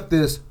 "Hey, we got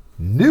this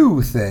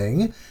new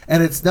thing,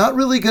 and it's not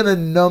really gonna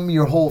numb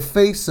your whole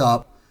face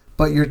up,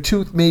 but your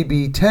tooth may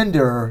be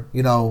tender,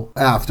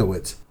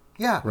 afterwards."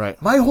 Yeah,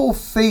 right. My whole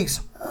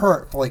face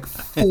hurt for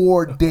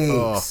 4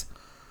 days.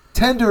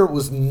 Tender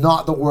was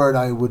not the word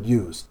I would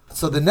use.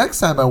 So the next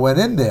time I went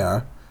in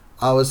there,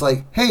 I was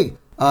like, "Hey,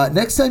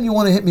 next time you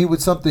want to hit me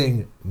with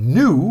something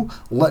new,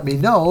 let me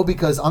know,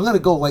 because I'm going to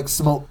go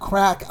smoke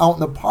crack out in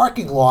the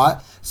parking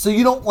lot so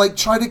you don't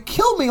try to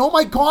kill me." Oh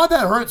my God,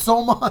 that hurt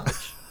so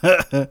much.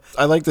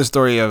 I like the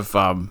story of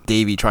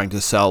Davey trying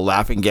to sell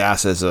laughing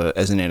gas as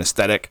an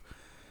anesthetic,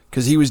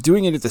 because he was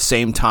doing it at the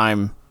same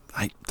time.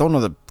 I don't know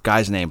the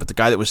guy's name, but the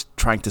guy that was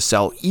trying to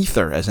sell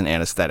ether as an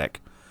anesthetic.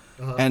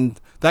 And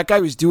that guy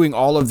was doing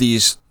all of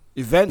these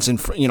events in,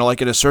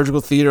 like in a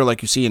surgical theater,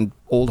 like you see in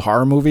old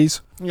horror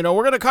movies. We're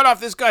going to cut off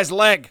this guy's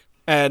leg,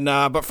 and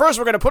but first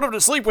we're going to put him to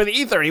sleep with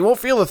ether, and he won't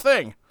feel a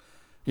thing.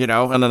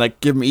 And then I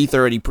give him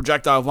ether, and he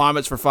projectile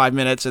vomits for 5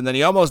 minutes, and then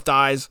he almost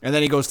dies, and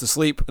then he goes to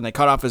sleep, and they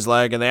cut off his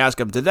leg, and they ask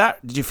him, did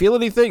you feel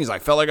anything? He's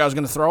like, "Felt like I was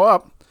going to throw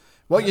up."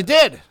 "Well, you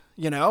did,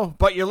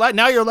 but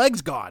now your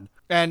leg's gone.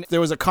 And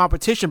there was a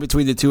competition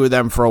between the two of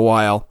them for a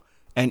while.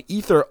 And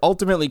ether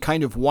ultimately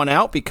kind of won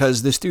out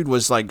because this dude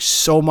was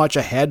so much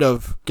ahead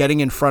of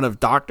getting in front of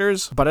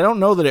doctors. But I don't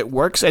know that it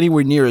works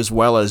anywhere near as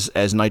well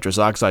as nitrous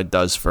oxide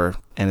does for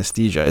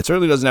anesthesia. It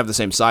certainly doesn't have the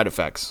same side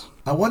effects.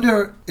 I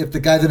wonder if the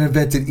guy that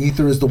invented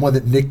ether is the one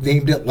that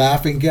nicknamed it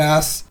laughing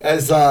gas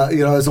as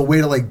as a way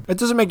to It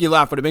doesn't make you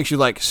laugh, but it makes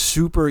you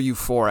super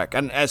euphoric.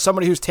 And as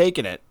somebody who's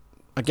taken it,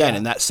 again,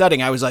 in that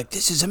setting, I was like,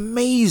 this is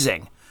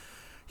amazing.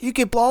 You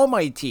could blow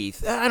my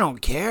teeth. I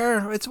don't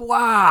care. It's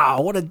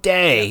wow. What a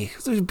day.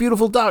 There's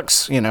beautiful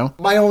ducks,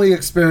 My only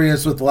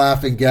experience with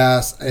laughing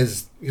gas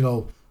is,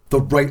 the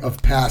rite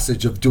of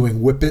passage of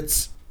doing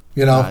whippets.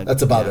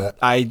 That's about it.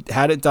 I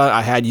had it done.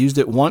 I had used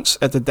it once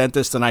at the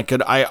dentist, and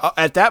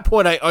at that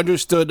point, I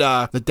understood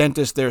the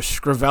dentist there,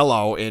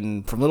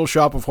 Scrivello, from Little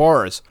Shop of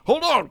Horrors.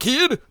 "Hold on,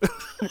 kid."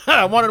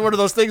 I wanted one of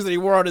those things that he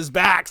wore on his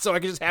back, so I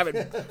could just have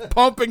it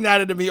pumping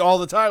that into me all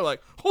the time,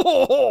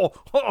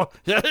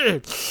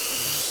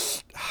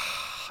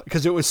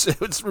 because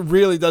it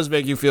really does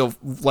make you feel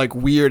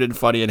weird and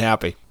funny and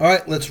happy. All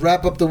right, let's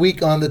wrap up the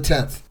week on the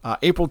 10th.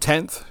 April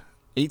 10th,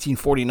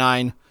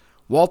 1849.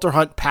 Walter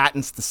Hunt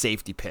patents the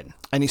safety pin.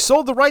 And he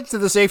sold the rights to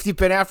the safety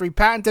pin after he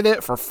patented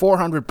it for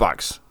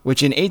 $400,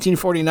 which in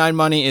 1849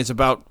 money is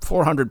about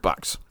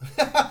 $400.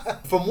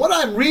 From what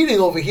I'm reading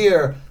over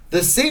here,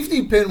 the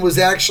safety pin was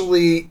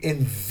actually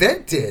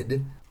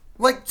invented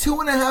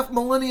 2.5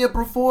 millennia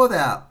before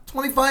that,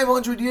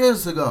 2,500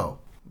 years ago.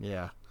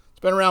 Yeah.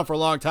 It's been around for a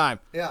long time.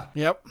 Yeah.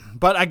 Yep.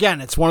 But again,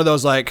 it's one of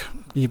those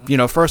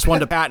first one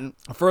to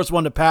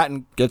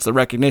patent gets the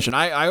recognition.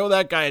 I owe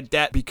that guy a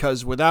debt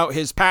because without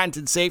his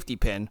patented safety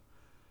pin,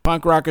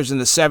 punk rockers in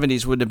the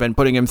 70s wouldn't have been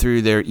putting him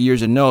through their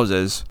ears and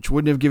noses, which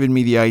wouldn't have given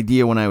me the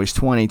idea when I was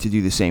 20 to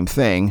do the same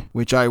thing,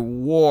 which I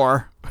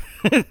wore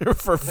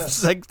for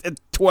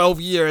 12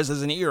 years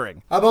as an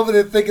earring. I'm over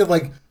there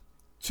thinking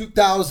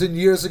 2,000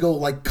 years ago,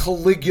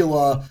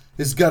 Caligula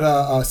He's got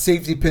a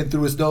safety pin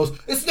through his nose.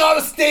 It's not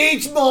a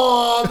stage,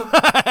 Mom!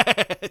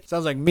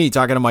 Sounds like me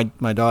talking to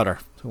my daughter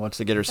who wants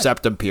to get her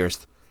septum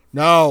pierced.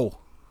 No,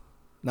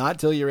 not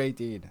till you're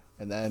 18.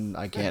 And then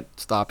I can't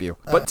stop you.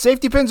 But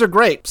safety pins are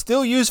great.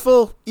 Still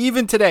useful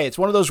even today. It's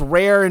one of those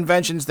rare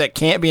inventions that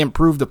can't be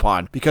improved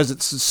upon because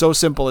it's so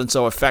simple and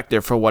so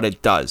effective for what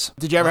it does.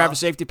 Did you ever have a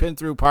safety pin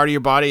through part of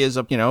your body as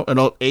an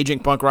old aging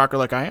punk rocker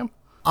like I am?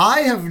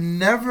 I have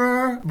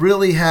never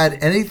really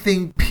had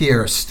anything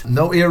pierced.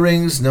 No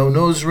earrings, no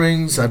nose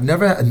rings. I've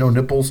never had no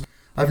nipples.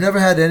 I've never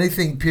had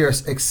anything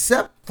pierced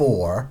except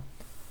for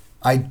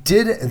I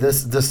did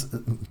this.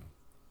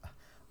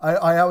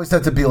 I always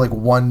have to be like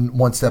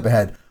one step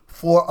ahead.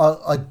 For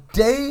a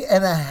day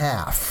and a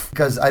half,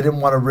 because I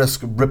didn't want to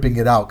risk ripping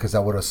it out because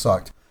that would have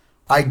sucked.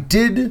 I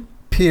did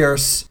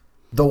pierce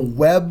the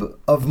web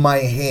of my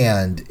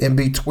hand in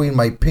between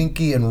my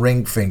pinky and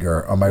ring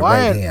finger on my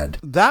right hand.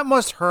 That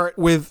must hurt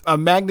with a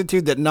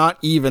magnitude that not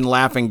even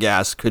laughing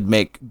gas could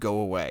make go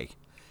away.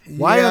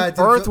 Why on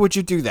earth would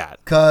you do that?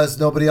 Because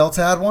nobody else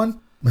had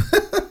one.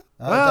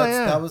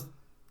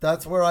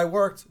 That's where I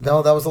worked.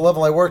 No, that was the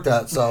level I worked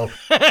at. So.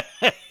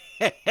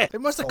 They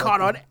must have caught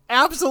on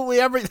absolutely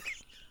everything.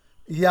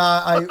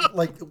 Yeah,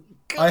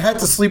 I had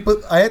to sleep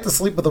with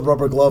a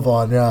rubber glove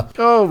on. Yeah.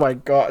 Oh my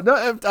God.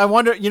 No, I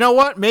wonder. You know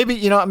what?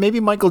 Maybe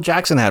Michael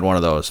Jackson had one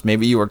of those.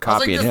 Maybe you were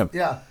copying him.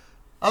 Yeah.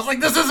 I was like,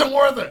 this isn't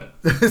worth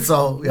it.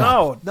 So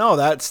yeah. No,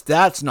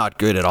 that's not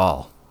good at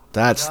all.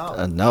 That's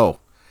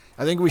no.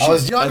 I think we should. I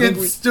was young and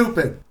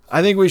stupid.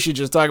 I think we should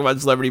just talk about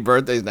celebrity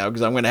birthdays now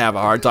because I'm going to have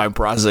a hard time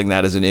processing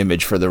that as an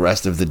image for the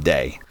rest of the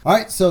day. All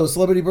right. So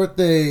celebrity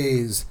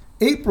birthdays.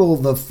 April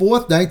the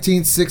 4th,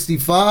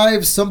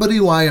 1965. Somebody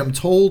who I am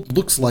told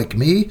looks like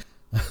me.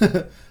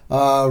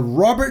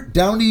 Robert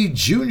Downey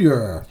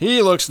Jr.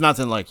 He looks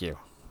nothing like you.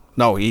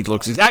 No, he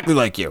looks exactly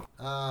like you.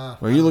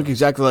 Or you look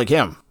exactly like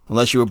him.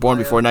 Unless you were born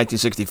before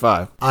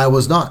 1965. I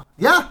was not.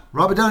 Yeah,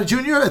 Robert Downey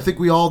Jr. I think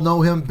we all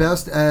know him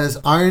best as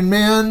Iron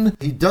Man.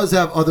 He does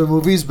have other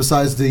movies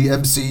besides the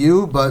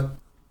MCU, but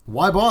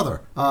why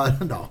bother?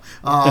 No.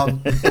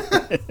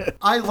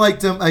 I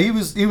liked him. He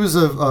was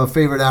a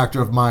favorite actor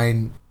of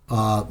mine.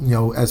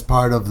 As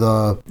part of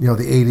the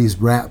 80s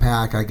Rat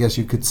Pack, I guess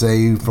you could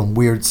say, from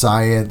Weird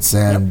Science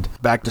and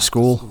Back to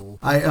School.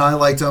 I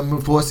liked him.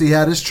 Of course, he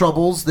had his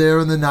troubles there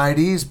in the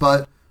 90s,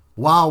 but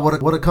wow,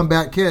 what a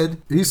comeback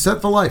kid. He's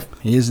set for life.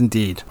 He is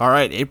indeed. All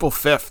right, April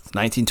 5th,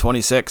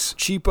 1926.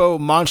 Cheapo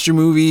monster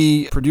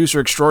movie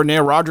producer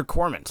extraordinaire Roger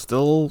Corman,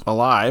 still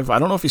alive. I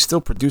don't know if he's still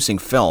producing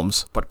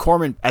films, but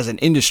Corman as an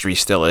industry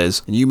still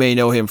is. And you may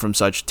know him from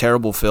such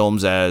terrible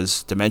films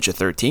as Dementia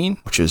 13,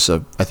 which is, I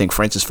think,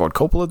 Francis Ford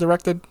Coppola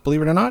directed,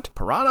 believe it or not.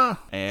 Piranha,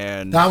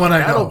 and that one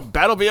I know.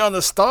 Battle Beyond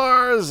the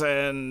Stars,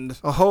 and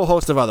a whole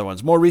host of other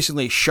ones. More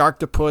recently,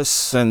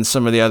 Sharktopus and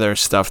some of the other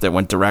stuff that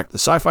went direct to the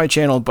Sci-Fi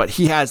Channel, but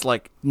he has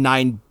like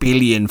 9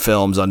 billion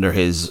films under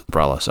his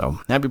umbrella.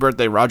 So happy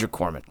birthday, Roger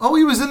Corman. Oh,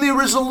 he was in the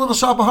original Little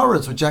Shop of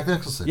Horrors with Jack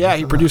Nicholson. Yeah,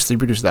 he produced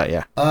that,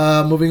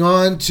 yeah. Moving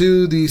on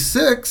to the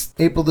 6th,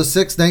 April the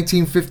 6th,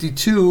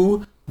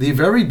 1952, the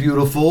very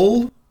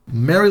beautiful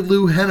Mary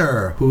Lou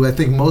Henner, who I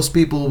think most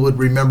people would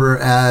remember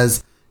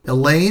as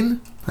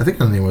Elaine. I think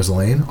her name was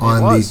Elaine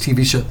on the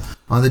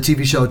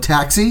TV show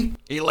Taxi.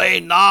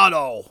 Elaine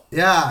Nato.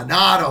 Yeah,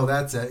 Nato,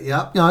 that's it.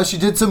 Yep. She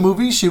did some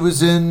movies. She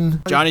was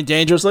in Johnny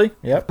Dangerously.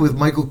 Yep. With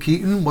Michael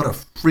Keaton. What a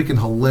freaking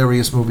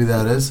hilarious movie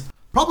that is.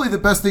 Probably the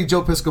best thing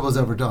Joe Piscopo has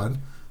ever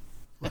done.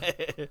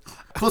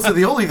 Close to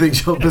the only thing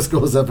Joe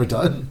Piscopo has ever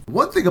done.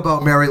 One thing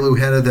about Mary Lou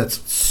Henner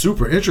that's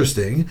super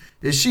interesting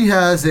is she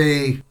has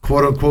a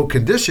quote-unquote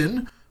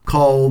condition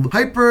called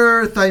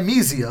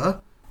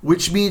hyperthymesia,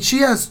 which means she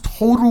has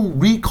total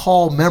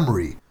recall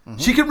memory. Mm-hmm.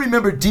 She can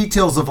remember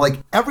details of like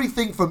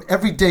everything from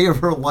every day of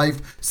her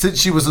life since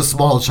she was a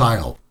small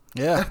child.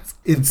 Yeah. That's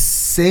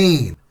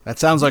insane. That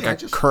sounds like a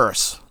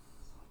curse.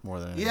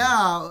 More than anything.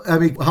 Yeah. I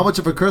mean, how much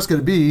of a curse can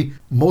it be?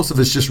 Most of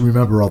us just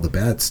remember all the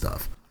bad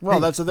stuff. Well,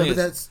 that's the thing.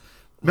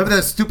 Remember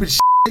that stupid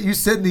shit you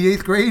said in the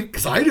 8th grade?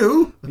 Because I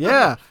do.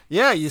 Yeah.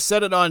 Yeah, you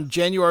said it on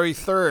January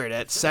 3rd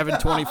at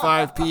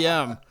 7:25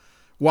 p.m.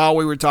 while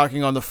we were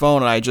talking on the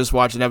phone, and I just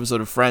watched an episode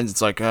of Friends.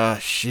 It's like,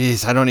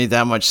 jeez, I don't need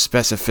that much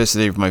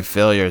specificity for my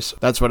failures.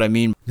 That's what I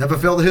mean. Never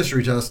failed the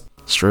history test.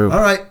 It's true.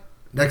 All right,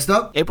 next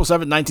up. April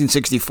 7th,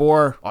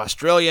 1964,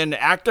 Australian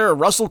actor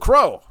Russell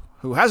Crowe,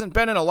 who hasn't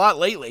been in a lot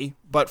lately,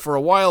 but for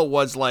a while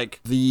was like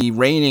the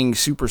reigning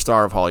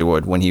superstar of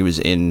Hollywood when he was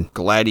in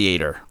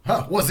Gladiator.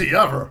 Was he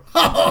ever?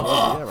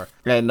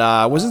 And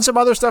was in some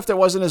other stuff that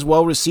wasn't as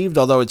well received,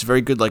 although it's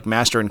very good, like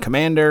Master and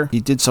Commander.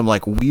 He did some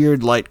like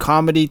weird light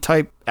comedy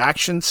type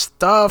action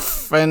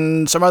stuff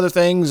and some other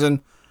things, and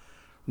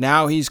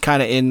now he's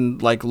kind of in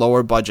like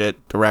lower budget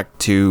direct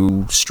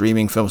to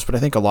streaming films, but I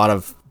think a lot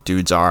of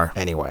dudes are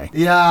anyway.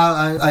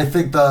 Yeah, I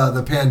think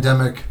the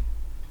pandemic,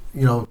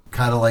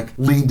 kind of like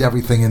leaned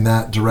everything in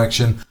that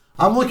direction.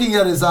 I'm looking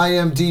at his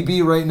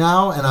IMDb right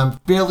now, and I'm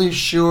fairly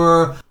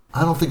sure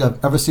I don't think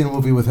I've ever seen a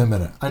movie with him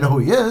in it. I know who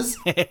he is.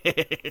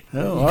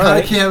 Oh, You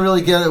kind of can't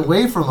really get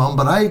away from him,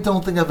 but I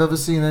don't think I've ever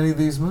seen any of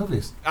these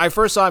movies. I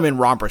first saw him in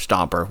Romper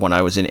Stomper when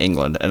I was in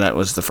England, and that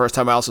was the first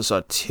time I also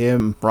saw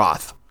Tim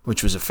Roth,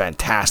 which was a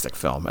fantastic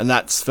film. And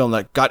that's the film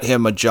that got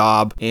him a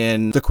job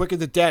in The Quick of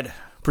the Dead,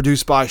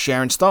 produced by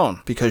Sharon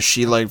Stone, because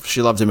she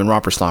loved him in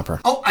Romper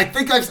Stomper. Oh, I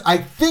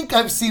think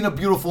I've seen A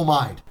Beautiful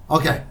Mind.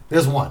 Okay,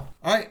 there's one.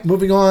 All right,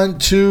 moving on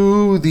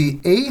to the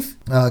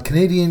 8th,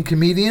 Canadian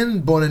comedian,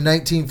 born in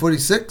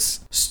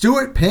 1946,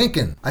 Stuart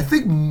Pankin. I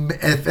think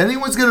if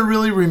anyone's going to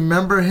really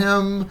remember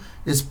him,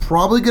 it's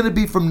probably going to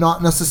be from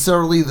not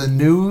necessarily the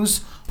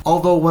news,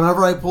 although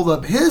whenever I pulled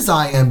up his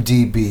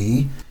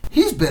IMDb,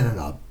 he's been in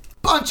a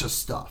bunch of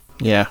stuff.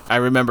 Yeah, I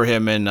remember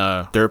him in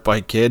Dirt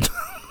Bike Kid.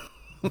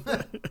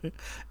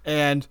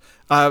 And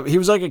he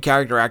was like a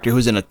character actor who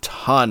was in a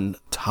ton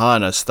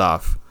of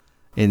stuff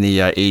in the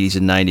 80s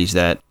and 90s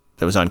that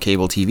was on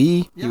cable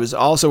TV. Yeah. He was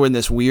also in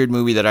this weird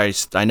movie that I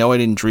Know I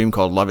Didn't Dream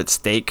called Love It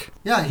Steak.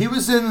 Yeah, he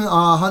was in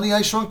Honey,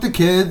 I Shrunk the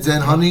Kids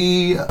and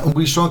Honey,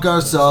 We Shrunk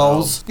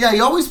Ourselves. Yeah, he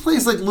always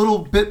plays like little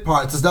bit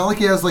parts. It's not like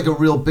he has like a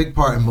real big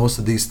part in most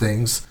of these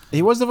things.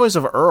 He was the voice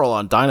of Earl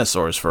on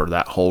Dinosaurs for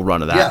that whole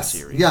run of that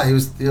series. Yeah, he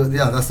was.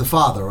 Yeah, that's the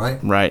father,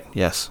 right? Right.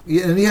 Yes.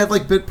 Yeah, and he had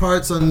like bit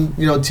parts on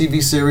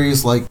TV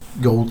series like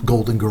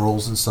Golden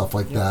Girls and stuff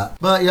like that.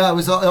 But yeah, it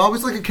was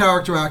always like a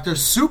character actor,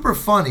 super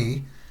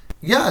funny.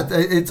 Yeah,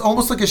 it's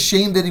almost like a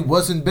shame that he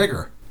wasn't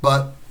bigger,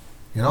 but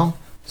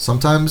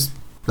sometimes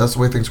that's the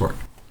way things work.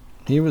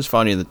 He was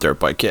funny in The Dirt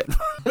Bike Kid.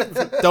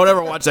 Don't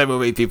ever watch that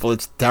movie, people.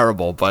 It's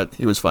terrible, but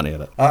he was funny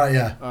in it. All right,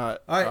 yeah. All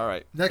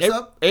right. Next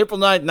up? April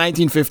 9th,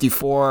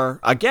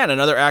 1954. Again,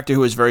 another actor who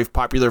was very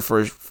popular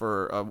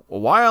for a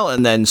while,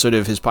 and then sort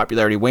of his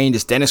popularity waned,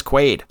 is Dennis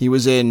Quaid. He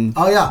was in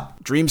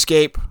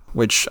Dreamscape,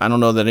 which I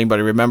don't know that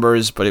anybody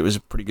remembers, but it was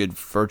a pretty good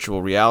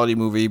virtual reality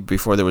movie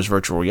before there was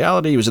virtual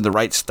reality. He was in The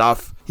Right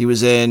Stuff. He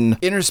was in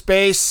Inner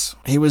Space.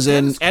 He was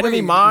in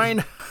Enemy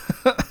Mine.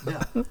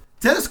 Yeah.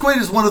 Dennis Quaid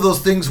is one of those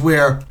things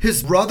where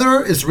his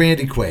brother is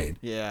Randy Quaid.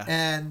 Yeah.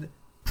 And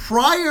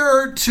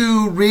prior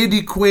to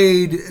Randy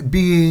Quaid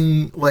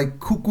being like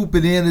cuckoo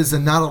bananas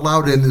and not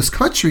allowed in this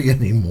country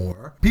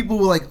anymore, people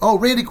were like, oh,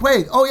 Randy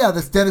Quaid. Oh, yeah,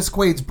 that's Dennis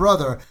Quaid's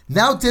brother.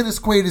 Now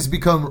Dennis Quaid has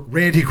become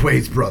Randy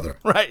Quaid's brother.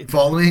 Right.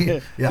 Follow me?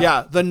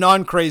 Yeah, the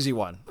non-crazy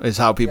one is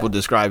how people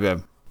describe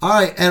him. All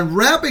right, and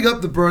wrapping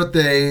up the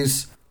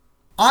birthdays,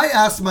 I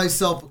asked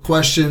myself a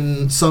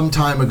question some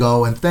time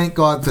ago, and thank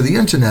God for the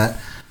internet.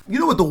 You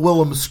know what the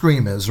Willem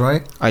Scream is,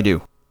 right? I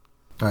do.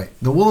 All right.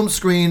 The Willem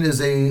Scream is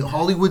a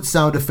Hollywood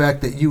sound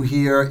effect that you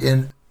hear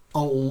in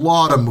a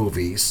lot of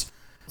movies.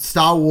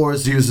 Star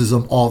Wars uses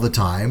them all the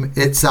time.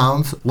 It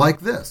sounds like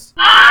this.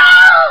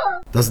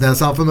 Doesn't that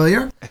sound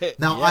familiar?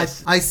 Now,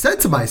 yes. I said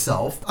to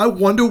myself, I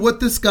wonder what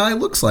this guy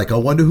looks like. I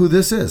wonder who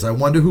this is. I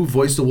wonder who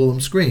voiced the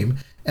Willem Scream.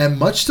 And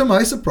much to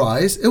my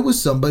surprise, it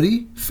was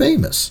somebody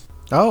famous.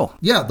 Oh.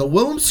 Yeah, the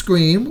Willem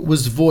Scream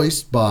was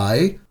voiced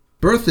by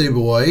birthday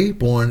boy,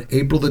 born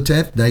April the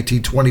 10th,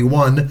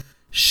 1921,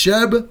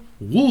 Sheb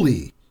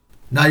Wooley.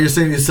 Now you're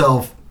saying to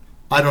yourself,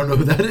 I don't know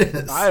who that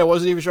is. I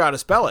wasn't even sure how to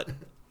spell it.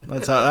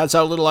 That's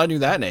how little I knew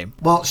that name.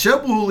 Well,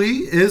 Sheb Wooley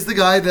is the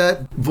guy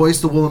that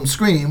voiced the Willem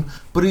Scream,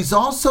 but he's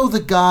also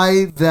the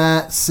guy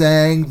that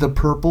sang the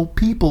Purple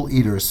People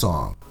Eater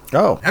song.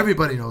 Oh.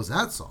 Everybody knows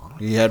that song.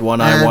 He had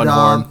one eye, one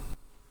horn.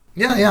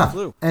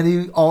 Yeah. And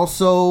he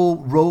also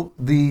wrote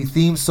the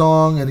theme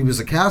song, and he was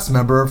a cast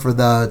member for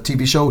the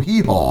TV show Hee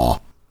Haw.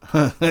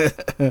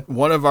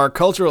 One of our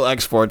cultural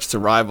exports to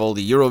rival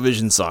the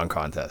Eurovision Song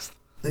Contest.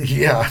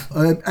 Yeah.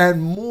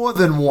 And more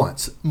than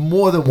once,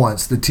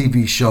 the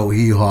TV show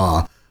Hee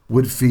Haw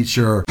would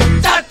feature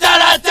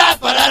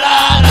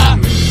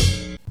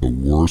the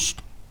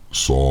worst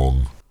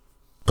song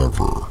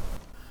ever.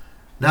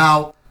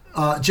 Now,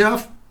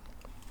 Jeff,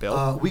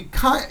 Bill? we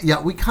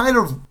kind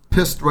of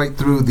pissed right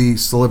through the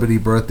celebrity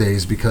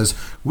birthdays because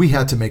we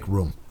had to make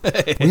room.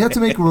 We had to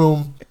make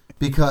room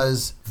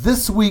because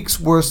this week's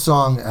worst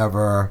song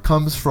ever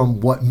comes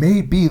from what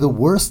may be the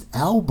worst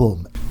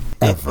album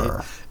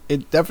ever.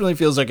 It definitely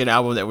feels like an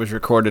album that was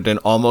recorded in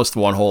almost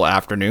one whole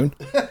afternoon.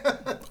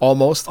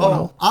 Almost one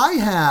whole. I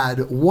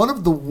had one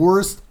of the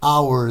worst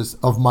hours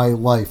of my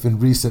life in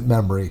recent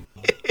memory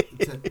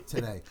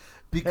today.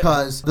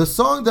 Because the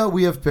song that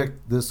we have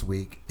picked this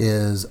week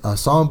is a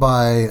song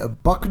by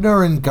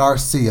Buckner and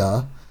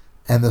Garcia,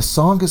 and the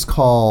song is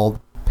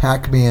called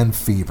Pac-Man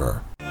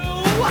Fever.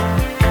 I'm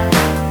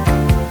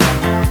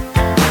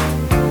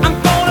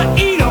gonna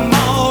eat them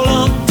all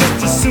up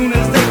just as soon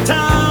as they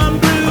turn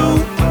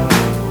blue.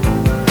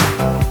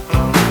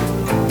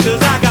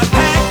 'Cause I got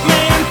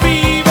Pac-Man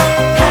fever.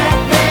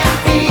 Pac-Man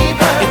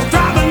fever. It's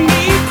driving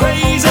me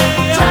crazy. I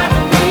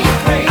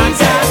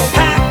got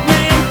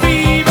Pac-Man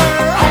fever.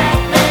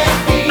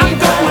 I'm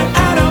going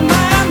out of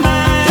my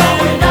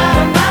mind. I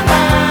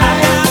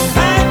got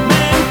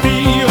Pac-Man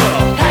fever.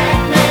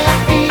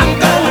 I'm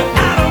going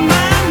out of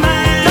my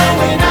mind.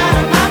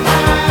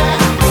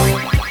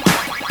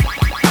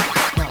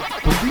 Now,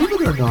 believe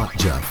it or not,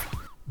 Jeff,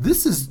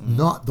 this is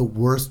not the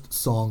worst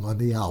song on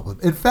the album.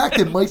 In fact,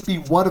 it might be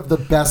one of the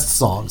best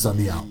songs on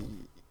the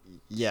album.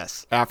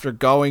 Yes. After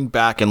going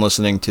back and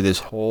listening to this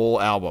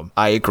whole album,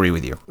 I agree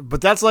with you.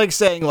 But that's like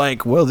saying,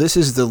 like, well, this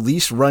is the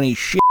least runny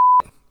shit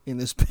in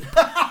this big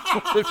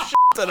of shit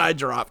that I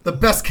dropped. The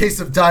best case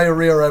of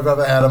diarrhea I've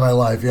ever had in my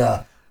life,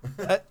 yeah.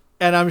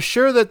 And I'm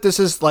sure that this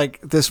is like,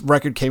 this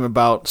record came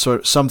about sort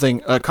of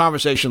something, a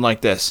conversation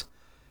like this.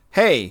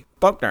 Hey,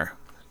 Buckner.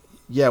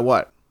 Yeah,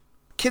 what?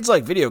 Kids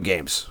like video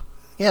games.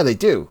 Yeah, they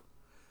do.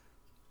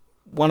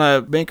 Want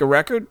to make a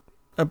record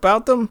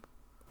about them?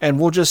 And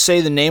we'll just say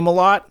the name a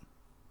lot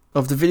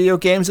of the video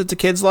games that the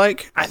kids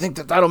like? I think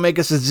that that'll make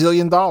us $1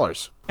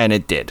 zillion. And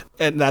it did.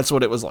 And that's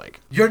what it was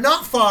like. You're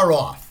not far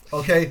off,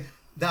 okay?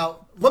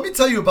 Now, let me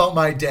tell you about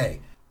my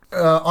day.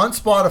 On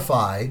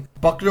Spotify,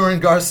 Buckner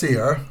and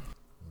Garcia,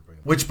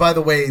 which, by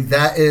the way,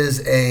 that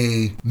is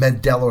a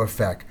Mandela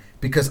effect,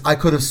 because I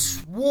could have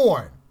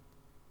sworn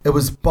it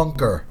was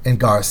Bunker and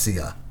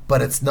Garcia,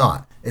 but it's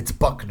not. It's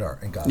Buckner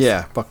and Garcia.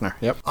 Yeah, Buckner,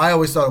 yep. I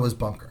always thought it was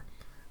Bunker.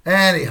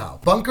 Anyhow,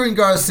 Bunker and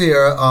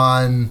Garcia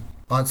on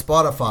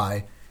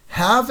Spotify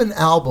have an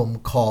album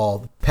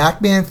called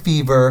Pac-Man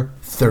Fever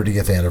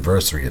 30th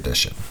Anniversary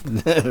Edition.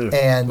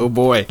 And oh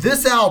boy.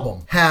 This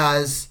album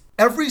has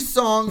every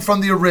song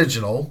from the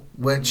original,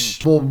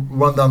 which we'll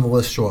run down the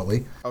list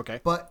shortly.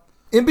 Okay. But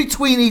in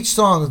between each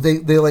song, they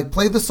like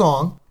play the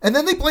song, and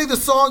then they play the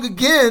song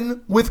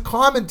again with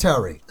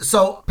commentary.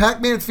 So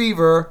Pac-Man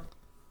Fever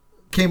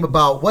came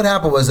about. What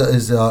happened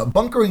was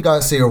Bunker and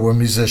Garcia were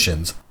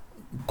musicians,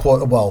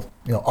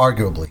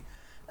 arguably.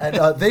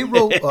 And they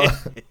wrote,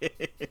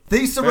 they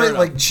used to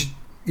write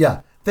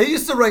they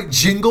used to write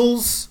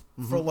jingles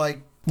for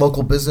like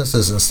local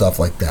businesses and stuff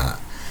like that.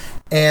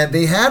 And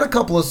they had a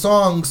couple of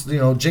songs,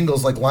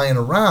 jingles like lying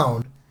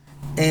around.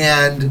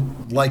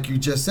 And like you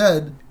just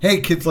said,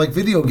 hey, kids like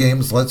video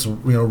games, let's,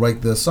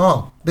 write this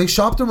song. They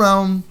shopped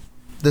around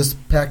this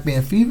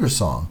Pac-Man Fever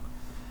song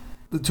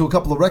to a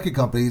couple of record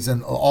companies,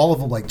 and all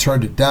of them like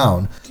turned it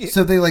down.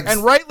 So they like,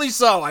 and rightly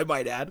so, I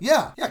might add.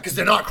 Yeah, because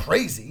they're not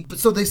crazy. But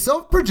so they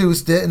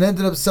self-produced it and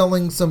ended up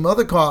selling some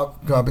other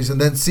copies,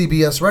 and then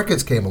CBS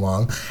Records came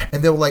along,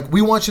 and they were like,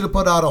 we want you to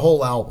put out a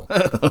whole album.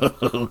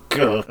 Oh,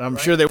 God. I'm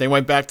sure they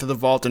went back to the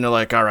vault and they're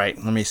like, all right,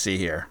 let me see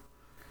here.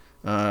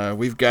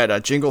 We've got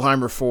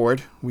Jingleheimer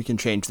Ford. We can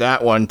change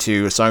that one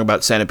to a song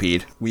about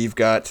Centipede. We've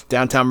got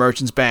Downtown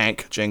Merchants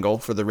Bank jingle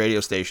for the radio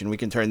station. We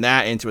can turn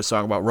that into a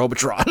song about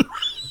Robotron.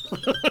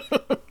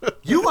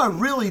 You are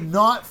really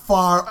not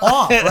far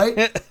off,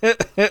 right?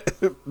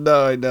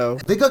 No, I know.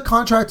 They got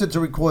contracted to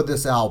record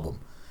this album,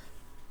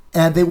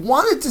 and they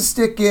wanted to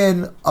stick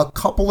in a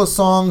couple of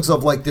songs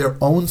of like their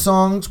own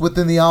songs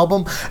within the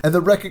album, and the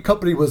record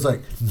company was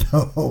like,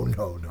 no.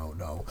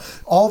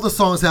 All the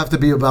songs have to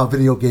be about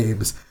video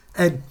games,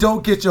 and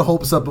don't get your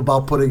hopes up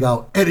about putting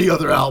out any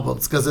other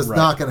albums, because it's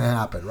not going to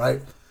happen,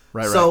 right?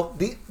 Right. So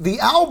the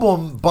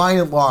album, by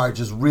and large,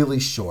 is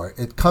really short.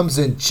 It comes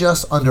in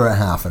just under a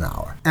half an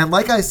hour. And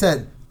like I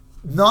said,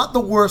 not the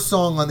worst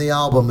song on the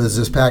album is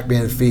this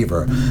Pac-Man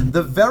Fever.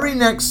 The very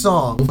next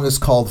song is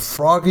called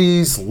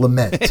Froggy's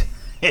Lament.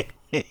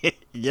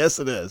 Yes,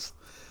 it is.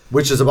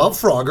 Which is about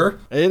Frogger.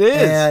 It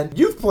is. And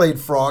you've played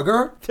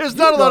Frogger. There's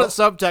not a lot of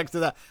subtext to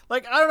that.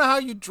 Like, I don't know how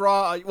you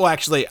draw... Well,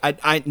 actually,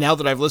 I now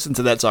that I've listened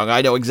to that song,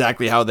 I know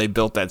exactly how they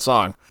built that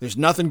song. There's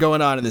nothing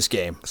going on in this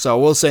game. So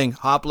we'll sing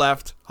hop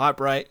left, hop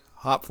right,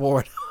 hop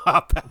forward,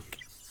 hop back.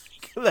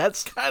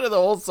 That's kind of the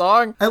whole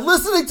song. And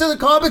listening to the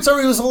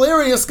commentary was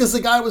hilarious, because the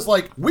guy was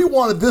like, we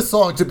wanted this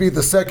song to be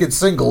the second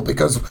single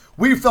because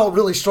we felt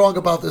really strong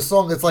about this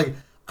song. It's like,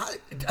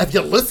 have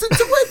you listened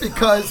to it?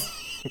 Because...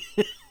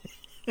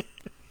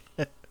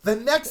 The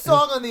next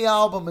song on the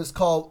album is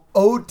called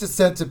Ode to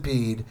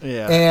Centipede.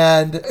 Yeah.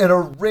 And in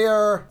a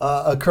rare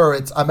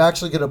occurrence, I'm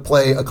actually going to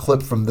play a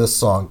clip from this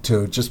song,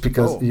 too, just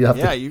because you have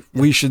to...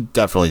 we should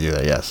definitely do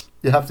that, yes.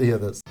 You have to hear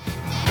this.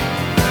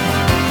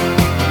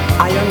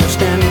 I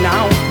understand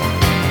now.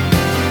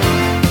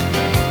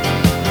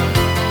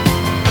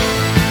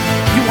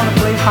 You want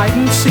to play hide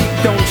and seek,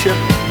 don't you?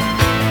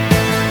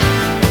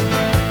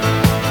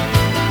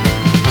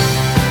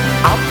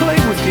 I'll play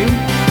with you.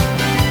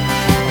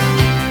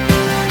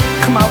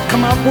 Come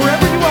out,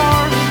 wherever you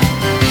are.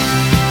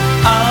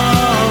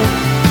 Oh,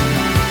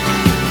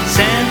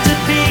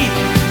 Centipede,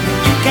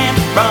 you can't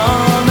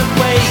run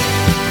away.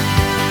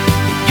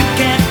 You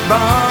can't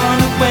run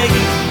away.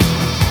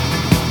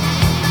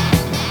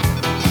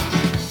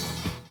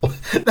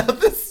 Now,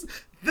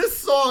 this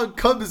song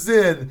comes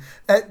in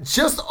at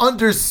just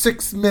under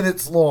 6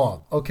 minutes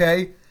long,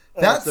 okay?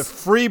 That's the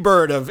free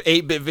bird of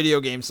 8-bit video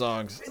game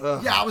songs.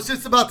 Ugh. Yeah, I was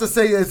just about to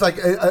say, it's like,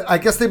 I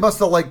guess they must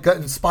have like got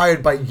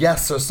inspired by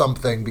Yes or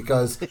something,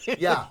 because,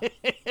 yeah. And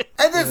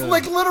it's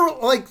like literal,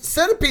 like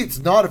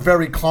Centipede's not a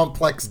very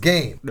complex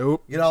game.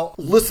 Nope.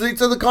 Listening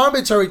to the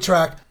commentary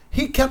track,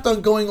 he kept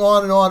on going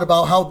on and on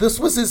about how this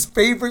was his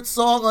favorite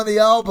song on the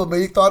album,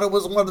 and he thought it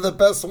was one of the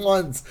best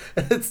ones.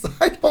 And it's,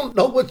 I don't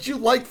know what you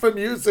like for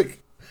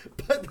music,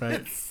 but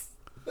right. it's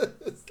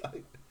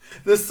like,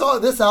 This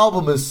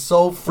album is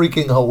so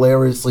freaking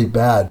hilariously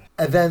bad.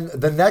 And then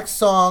the next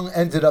song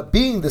ended up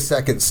being the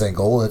second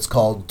single. It's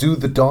called "Do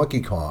the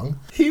Donkey Kong."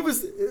 He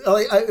was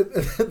like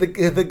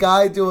the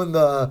guy doing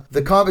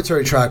the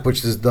commentary track,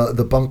 which is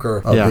the bunker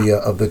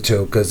of the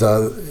two, because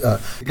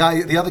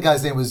the other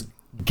guy's name was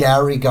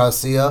Gary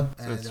Garcia.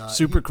 And,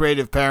 Super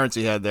creative parents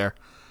he had there.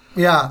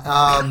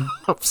 Yeah.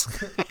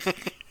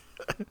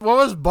 What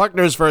was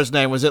Buckner's first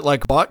name? Was it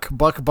like Buck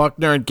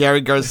Buckner and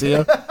Gary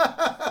Garcia?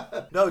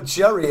 No,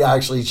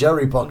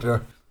 Jerry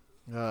Buckner.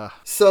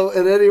 So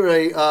at any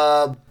rate,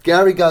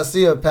 Gary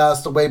Garcia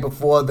passed away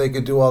before they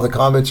could do all the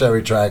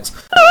commentary tracks.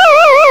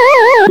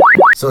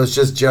 So it's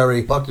just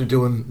Jerry Buckner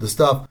doing the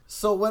stuff.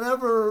 So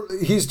whenever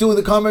he's doing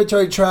the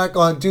commentary track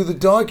on Do the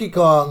Donkey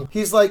Kong,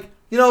 he's like,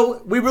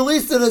 we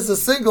released it as a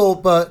single,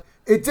 but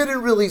it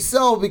didn't really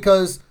sell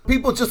because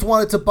people just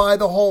wanted to buy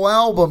the whole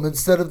album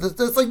instead of this.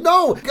 It's like,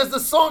 no, because the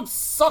song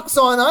sucks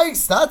on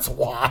ice. That's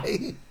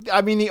why.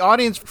 I mean, the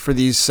audience for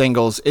these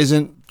singles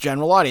isn't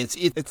general audience.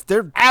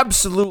 They're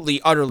absolutely,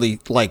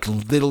 utterly like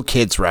little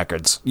kids'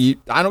 records.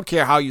 I don't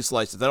care how you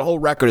slice it. That whole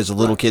record is a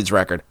little kid's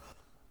record.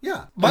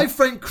 Yeah. My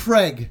friend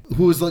Craig,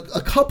 who was like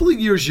a couple of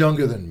years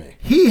younger than me,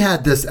 he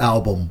had this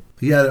album.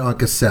 He had it on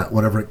cassette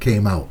whenever it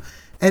came out.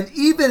 And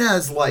even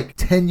as like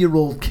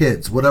 10-year-old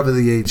kids, whatever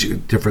the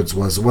age difference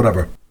was,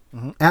 whatever,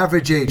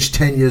 average age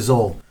 10 years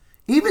old,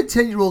 even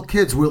 10-year-old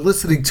kids were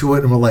listening to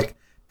it and were like,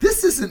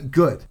 this isn't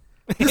good.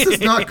 This is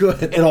not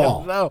good at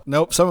all.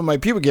 Nope. Some of my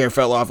pubic hair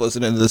fell off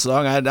listening to this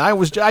song.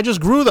 I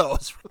just grew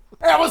those.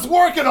 I was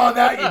working on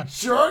that,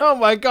 you jerk. Oh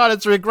my God,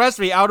 it's regressed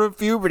me out of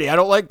puberty. I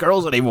don't like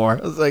girls anymore.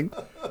 It's like,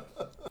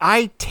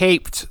 I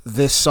taped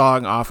this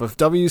song off of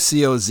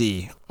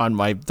WCOZ on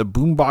the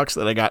boombox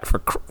that I got for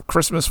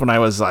Christmas when I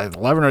was like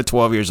 11 or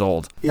 12 years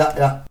old.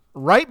 Yeah.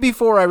 Right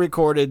before I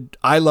recorded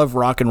I Love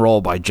Rock and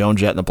Roll by Joan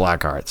Jett and the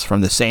Blackhearts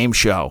from the same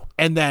show.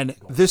 And then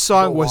this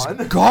song was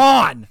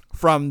gone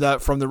from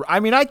the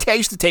I mean, I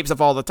used to tape stuff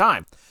all the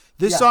time.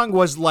 This song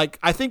was like,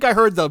 I think I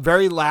heard the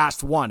very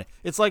last one.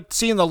 It's like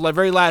seeing the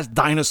very last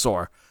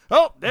dinosaur.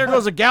 Oh, there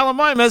goes a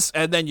Gallimimus,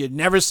 and then you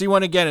never see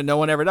one again, and no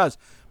one ever does.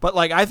 But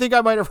like, I think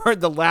I might have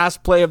heard the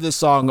last play of this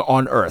song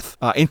on Earth,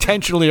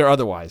 intentionally or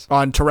otherwise,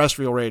 on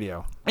terrestrial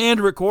radio,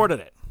 and recorded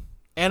it.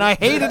 And I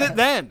hated it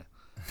then.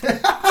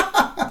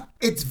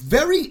 It's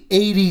very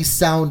 80s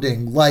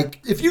sounding.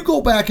 Like, if you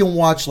go back and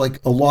watch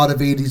like a lot of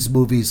 80s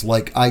movies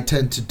like I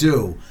tend to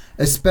do,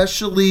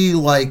 especially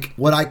like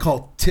what I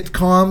call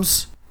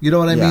titcoms, you know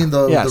what I mean?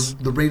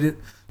 The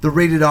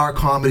rated R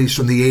comedies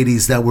from the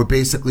 80s that were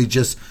basically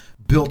just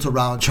built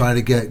around trying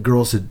to get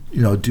girls to,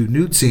 do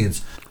nude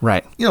scenes.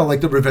 Right.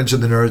 Like the Revenge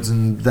of the Nerds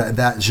and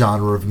that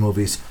genre of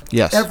movies.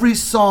 Yes. Every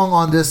song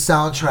on this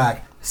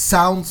soundtrack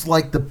sounds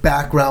like the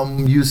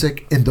background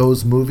music in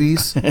those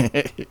movies.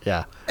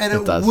 Yeah. And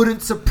it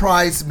wouldn't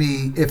surprise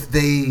me if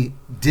they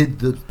did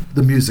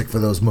the music for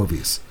those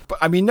movies. But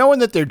I mean, knowing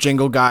that they're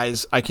jingle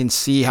guys, I can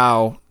see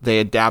how they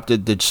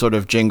adapted the sort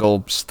of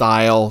jingle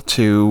style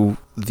to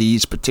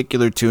these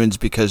particular tunes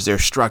because they're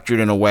structured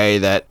in a way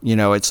that,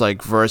 it's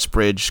like verse,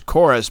 bridge,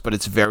 chorus, but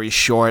it's very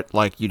short,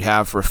 like you'd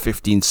have for a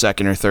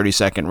 15-second or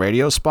 30-second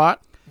radio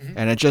spot.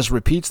 And it just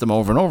repeats them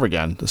over and over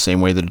again, the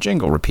same way that a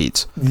jingle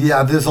repeats.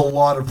 Yeah, there's a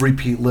lot of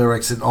repeat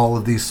lyrics in all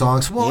of these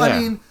songs. Well, yeah. I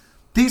mean,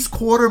 these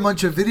quarter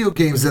muncher video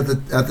games at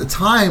the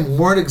time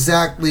weren't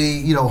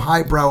exactly,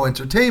 highbrow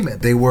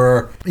entertainment. They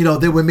were,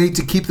 they were made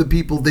to keep the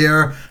people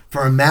there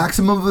for a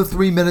maximum of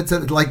 3 minutes.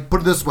 Like,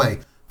 put it this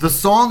way, the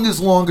song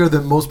is longer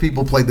than most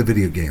people played the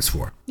video games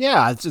for.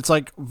 Yeah, it's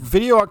like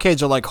video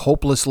arcades are like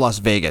hopeless Las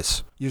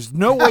Vegas. There's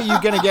no way you're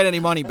going to get any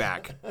money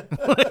back.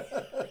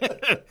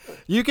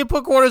 You can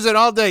put quarters in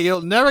all day.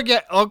 You'll never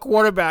get a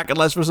quarter back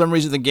unless for some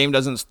reason the game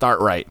doesn't start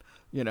right.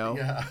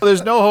 Yeah.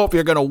 There's no hope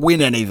you're going to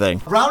win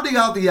anything. Rounding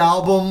out the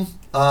album,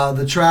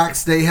 the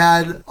tracks, they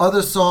had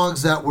other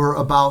songs that were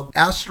about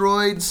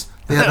asteroids.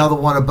 They had another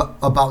one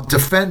about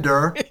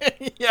Defender.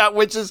 Yeah,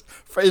 which is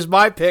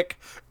my pick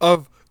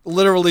of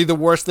literally the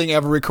worst thing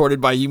ever recorded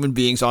by human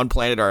beings on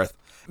planet Earth.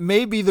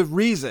 Maybe the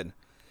reason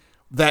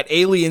that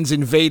aliens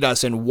invade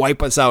us and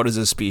wipe us out as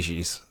a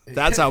species.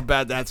 That's how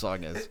bad that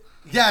song is.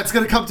 Yeah, it's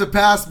going to come to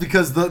pass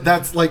because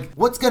that's like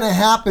what's going to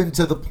happen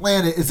to the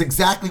planet is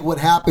exactly what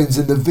happens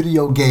in the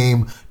video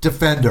game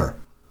Defender,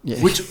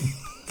 which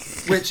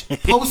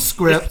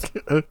postscript,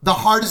 the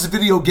hardest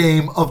video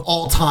game of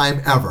all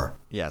time ever.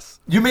 Yes.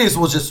 You may as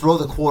well just throw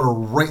the quarter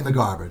right in the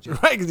garbage.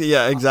 Right.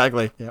 Yeah,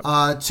 exactly.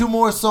 Yep. 2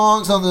 more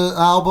songs on the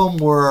album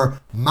were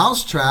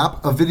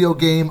Mousetrap, a video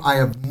game I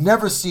have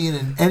never seen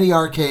in any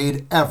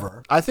arcade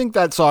ever. I think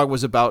that song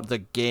was about the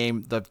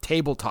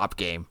tabletop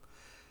game.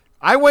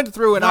 I went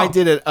through and I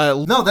did it.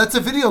 No, that's a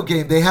video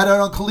game. They had it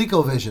on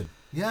ColecoVision.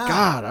 Yeah.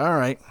 God, all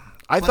right.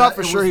 I thought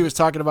for sure he was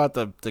talking about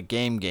the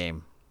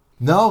game.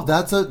 No,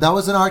 that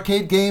was an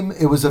arcade game.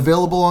 It was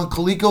available on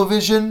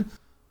ColecoVision.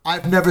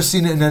 I've never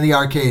seen it in any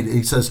arcade.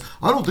 He says,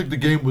 I don't think the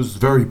game was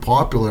very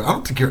popular. I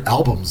don't think your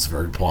album's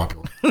very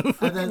popular.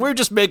 We're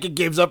just making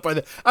games up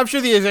by I'm sure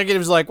the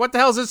executive's like, what the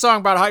hell is this song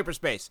about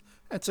hyperspace?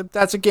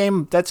 That's a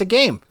game. That's a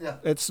game. Yeah.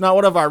 It's not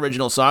one of our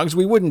original songs.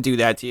 We wouldn't do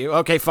that to you.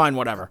 Okay, fine,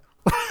 whatever.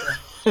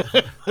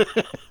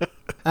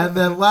 And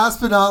then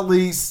last but not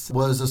least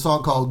was a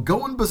song called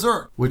Goin'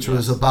 Berserk, which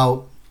was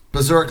about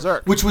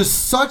Berserk, which was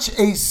such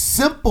a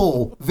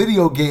simple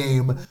video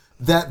game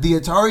that the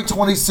Atari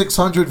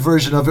 2600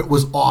 version of it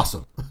was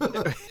awesome.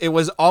 It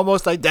was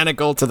almost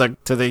identical to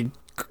the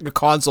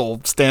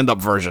console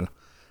stand-up version.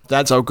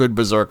 That's how good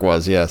Berserk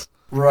was, yes.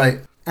 Right.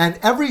 And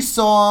every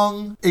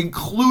song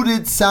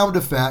included sound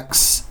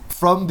effects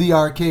from the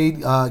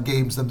arcade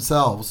games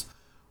themselves,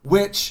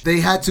 which they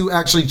had to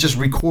actually just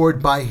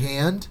record by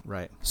hand.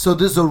 Right. So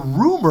there's a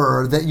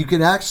rumor that you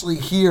can actually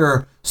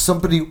hear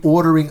somebody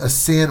ordering a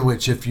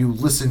sandwich if you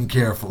listen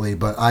carefully,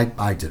 but I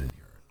didn't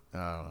hear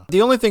it.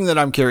 The only thing that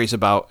I'm curious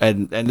about,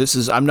 and this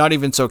is, I'm not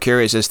even so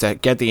curious as to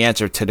get the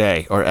answer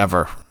today or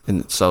ever,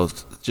 and so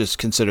just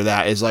consider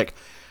that, is like,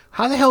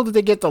 how the hell did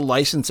they get the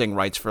licensing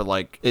rights for,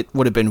 like, it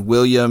would have been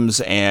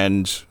Williams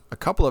and a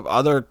couple of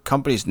other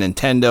companies,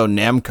 Nintendo,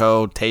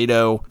 Namco,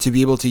 Taito, to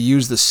be able to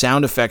use the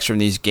sound effects from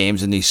these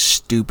games in these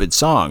stupid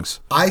songs?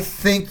 I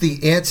think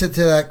the answer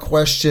to that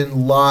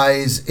question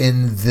lies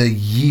in the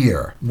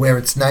year, where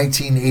it's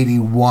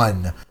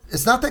 1981.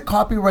 It's not that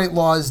copyright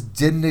laws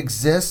didn't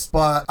exist,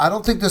 but I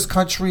don't think this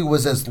country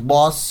was as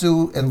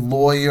lawsuit and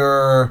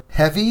lawyer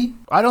heavy.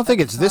 I don't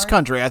think it's this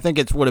country. I think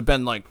it would have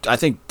been like, I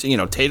think,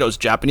 Taito's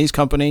Japanese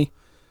company.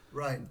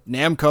 Right.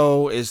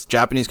 Namco is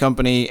Japanese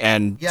company,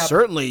 and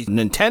certainly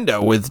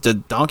Nintendo with the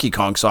Donkey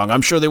Kong song.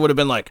 I'm sure they would have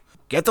been like,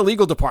 get the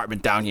legal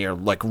department down here,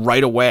 like,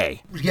 right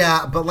away.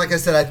 Yeah, but like I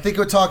said, I think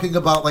we're talking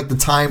about, like, the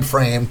time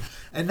frame.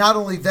 And not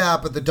only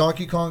that, but the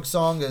Donkey Kong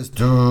song is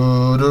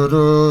do, do,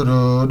 do,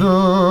 do,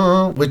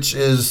 do, which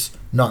is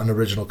not an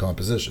original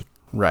composition.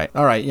 Right.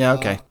 All right. Yeah.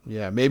 Okay.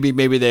 Yeah.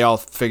 Maybe they all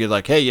figured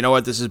like, hey, you know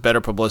what? This is better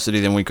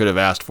publicity than we could have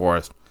asked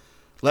for.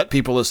 Let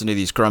people listen to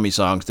these crummy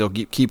songs. They'll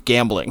keep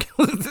gambling.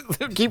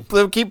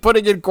 they'll keep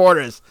putting in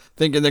quarters,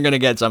 thinking they're going to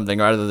get something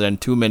rather than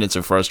 2 minutes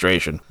of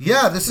frustration.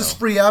 Yeah, this is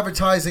free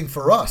advertising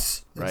for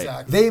us. Right.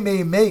 Exactly. They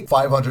may make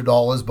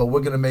 $500, but we're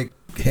going to make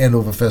hand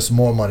over fist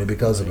more money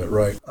because of it,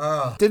 right?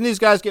 Didn't these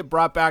guys get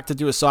brought back to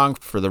do a song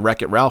for the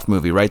Wreck-It Ralph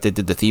movie, right? They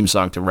did the theme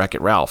song to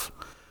Wreck-It Ralph,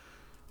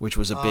 which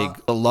was a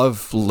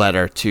love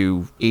letter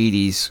to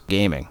 80s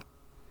gaming.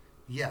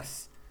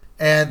 Yes.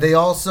 And they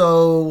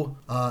also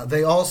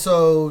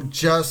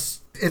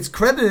just, it's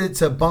credited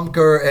to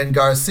Bunker and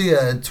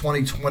Garcia in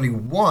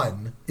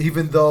 2021,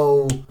 even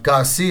though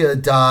Garcia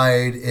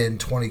died in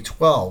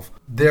 2012.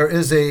 There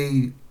is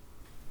a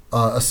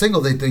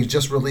single that they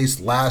just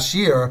released last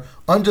year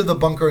under the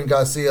Bunker and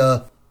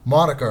Garcia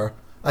moniker.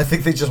 I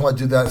think they just want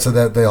to do that so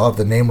that they'll have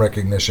the name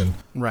recognition.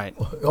 Right.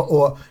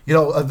 Or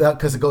that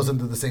because it goes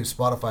into the same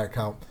Spotify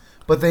account.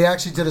 But they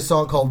actually did a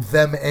song called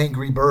Them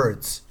Angry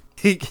Birds.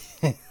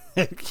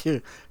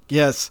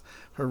 Yes.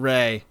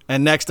 Hooray.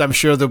 And next I'm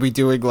sure they'll be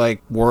doing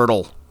like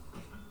Wordle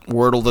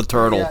the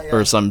Turtle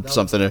or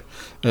something.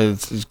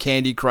 It's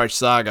Candy Crush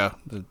Saga,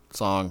 the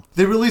song.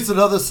 They released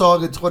another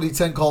song in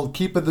 2010 called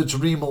Keeping the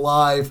Dream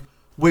Alive,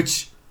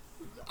 which,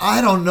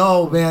 I don't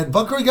know, man.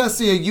 Bunker and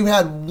Garcia, you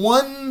had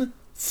one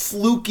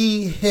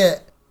fluky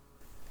hit,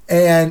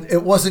 and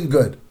it wasn't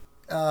good.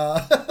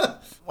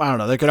 I don't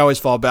know. They could always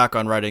fall back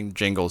on writing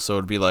jingles, so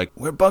it'd be like,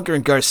 we're Bunker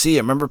and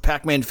Garcia. Remember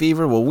Pac-Man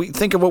Fever? Well, we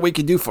think of what we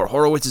could do for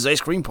Horowitz's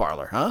Ice Cream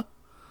Parlor, huh?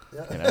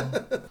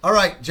 All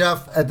right,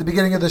 Jeff, at the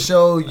beginning of the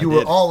show, you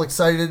were all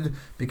excited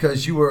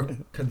because you were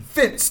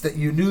convinced that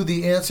you knew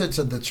the answer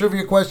to the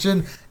trivia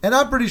question, and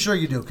I'm pretty sure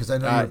you do because I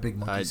know you're a big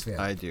Monkees fan.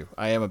 I do.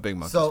 I am a big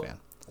Monkees fan.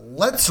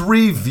 Let's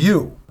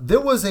review. There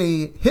was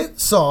a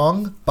hit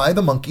song by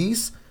the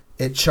Monkees.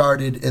 It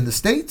charted in the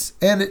States,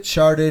 and it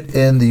charted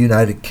in the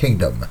United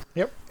Kingdom.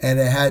 Yep. And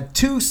it had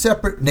two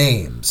separate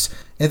names.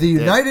 In the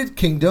United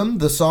Kingdom,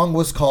 the song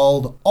was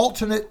called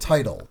Alternate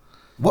Title.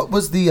 What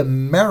was the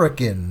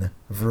American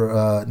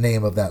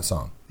name of that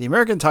song? The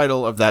American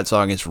title of that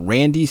song is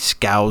Randy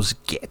Scow's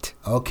Git.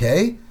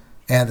 Okay.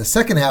 And the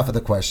second half of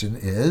the question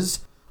is,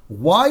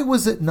 why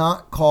was it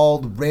not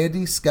called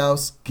Randy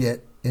Scow's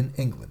Git in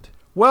England?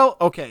 Well,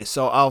 okay,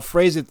 so I'll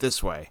phrase it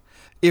this way.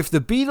 If the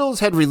Beatles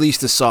had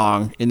released a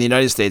song in the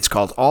United States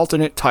called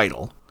Alternate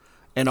Title,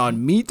 and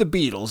on Meet the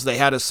Beatles they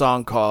had a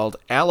song called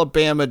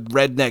Alabama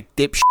Redneck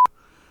Dipshit,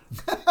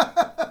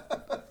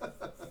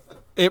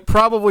 it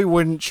probably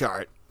wouldn't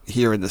chart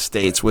here in the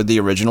States with the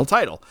original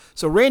title.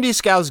 So Randy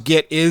Scow's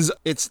Git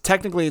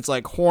it's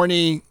like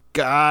horny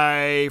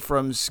guy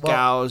from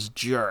Scow's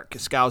jerk.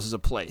 Scow's is a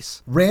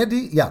place.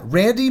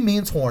 Randy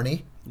means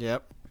horny.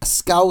 Yep.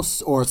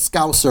 Scouse or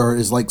Scouser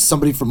is like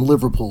somebody from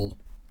Liverpool.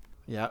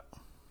 Yep.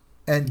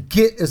 And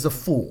Git is a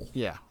fool.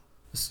 Yeah.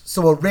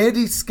 So a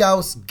Randy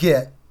Scouse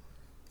Git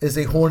is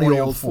a horny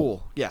old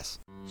fool. Yes.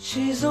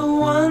 She's a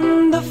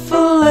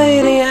wonderful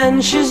lady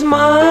and she's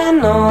mine,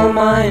 all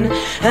mine.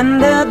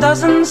 And there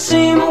doesn't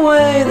seem a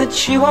way that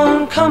she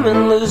won't come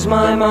and lose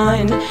my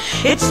mind.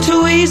 It's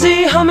too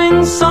easy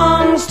humming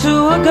songs to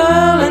a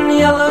girl in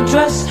yellow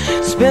dress.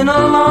 It's been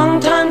a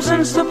long time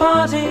since the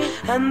party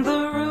and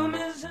the room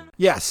is...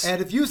 Yes.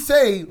 And if you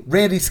say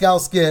Randy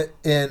Scousket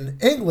in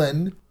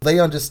England, they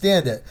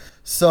understand it.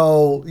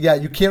 So, yeah,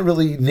 you can't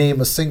really name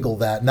a single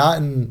that. Not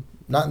in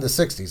the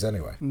 60s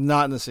anyway.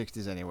 Not in the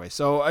 60s anyway.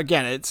 So,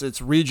 again,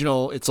 it's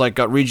regional. It's like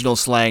got regional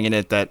slang in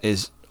it that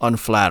is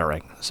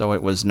unflattering. So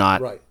it was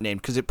not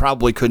named because it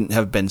probably couldn't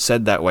have been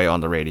said that way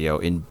on the radio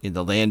in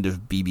the land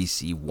of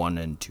BBC 1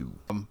 and 2.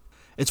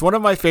 It's one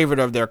of my favorite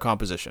of their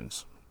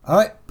compositions. All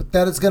right, but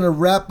that is going to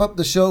wrap up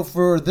the show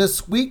for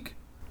this week.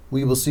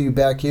 We will see you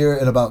back here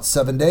in about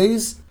 7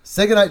 days.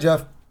 Say goodnight,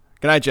 Jeff.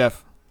 Good night,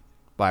 Jeff.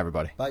 Bye,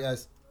 everybody. Bye,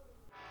 guys.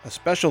 A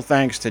special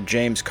thanks to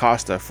James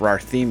Costa for our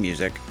theme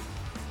music.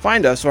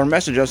 Find us or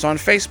message us on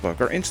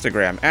Facebook or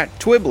Instagram at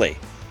Twibbly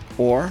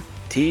or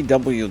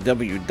TWWWBLY.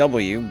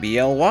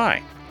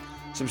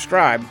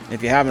 Subscribe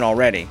if you haven't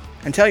already,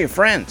 and tell your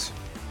friends.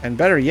 And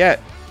better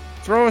yet,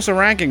 throw us a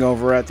ranking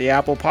over at the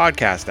Apple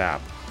Podcast app.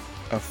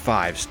 A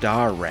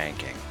 5-star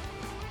ranking.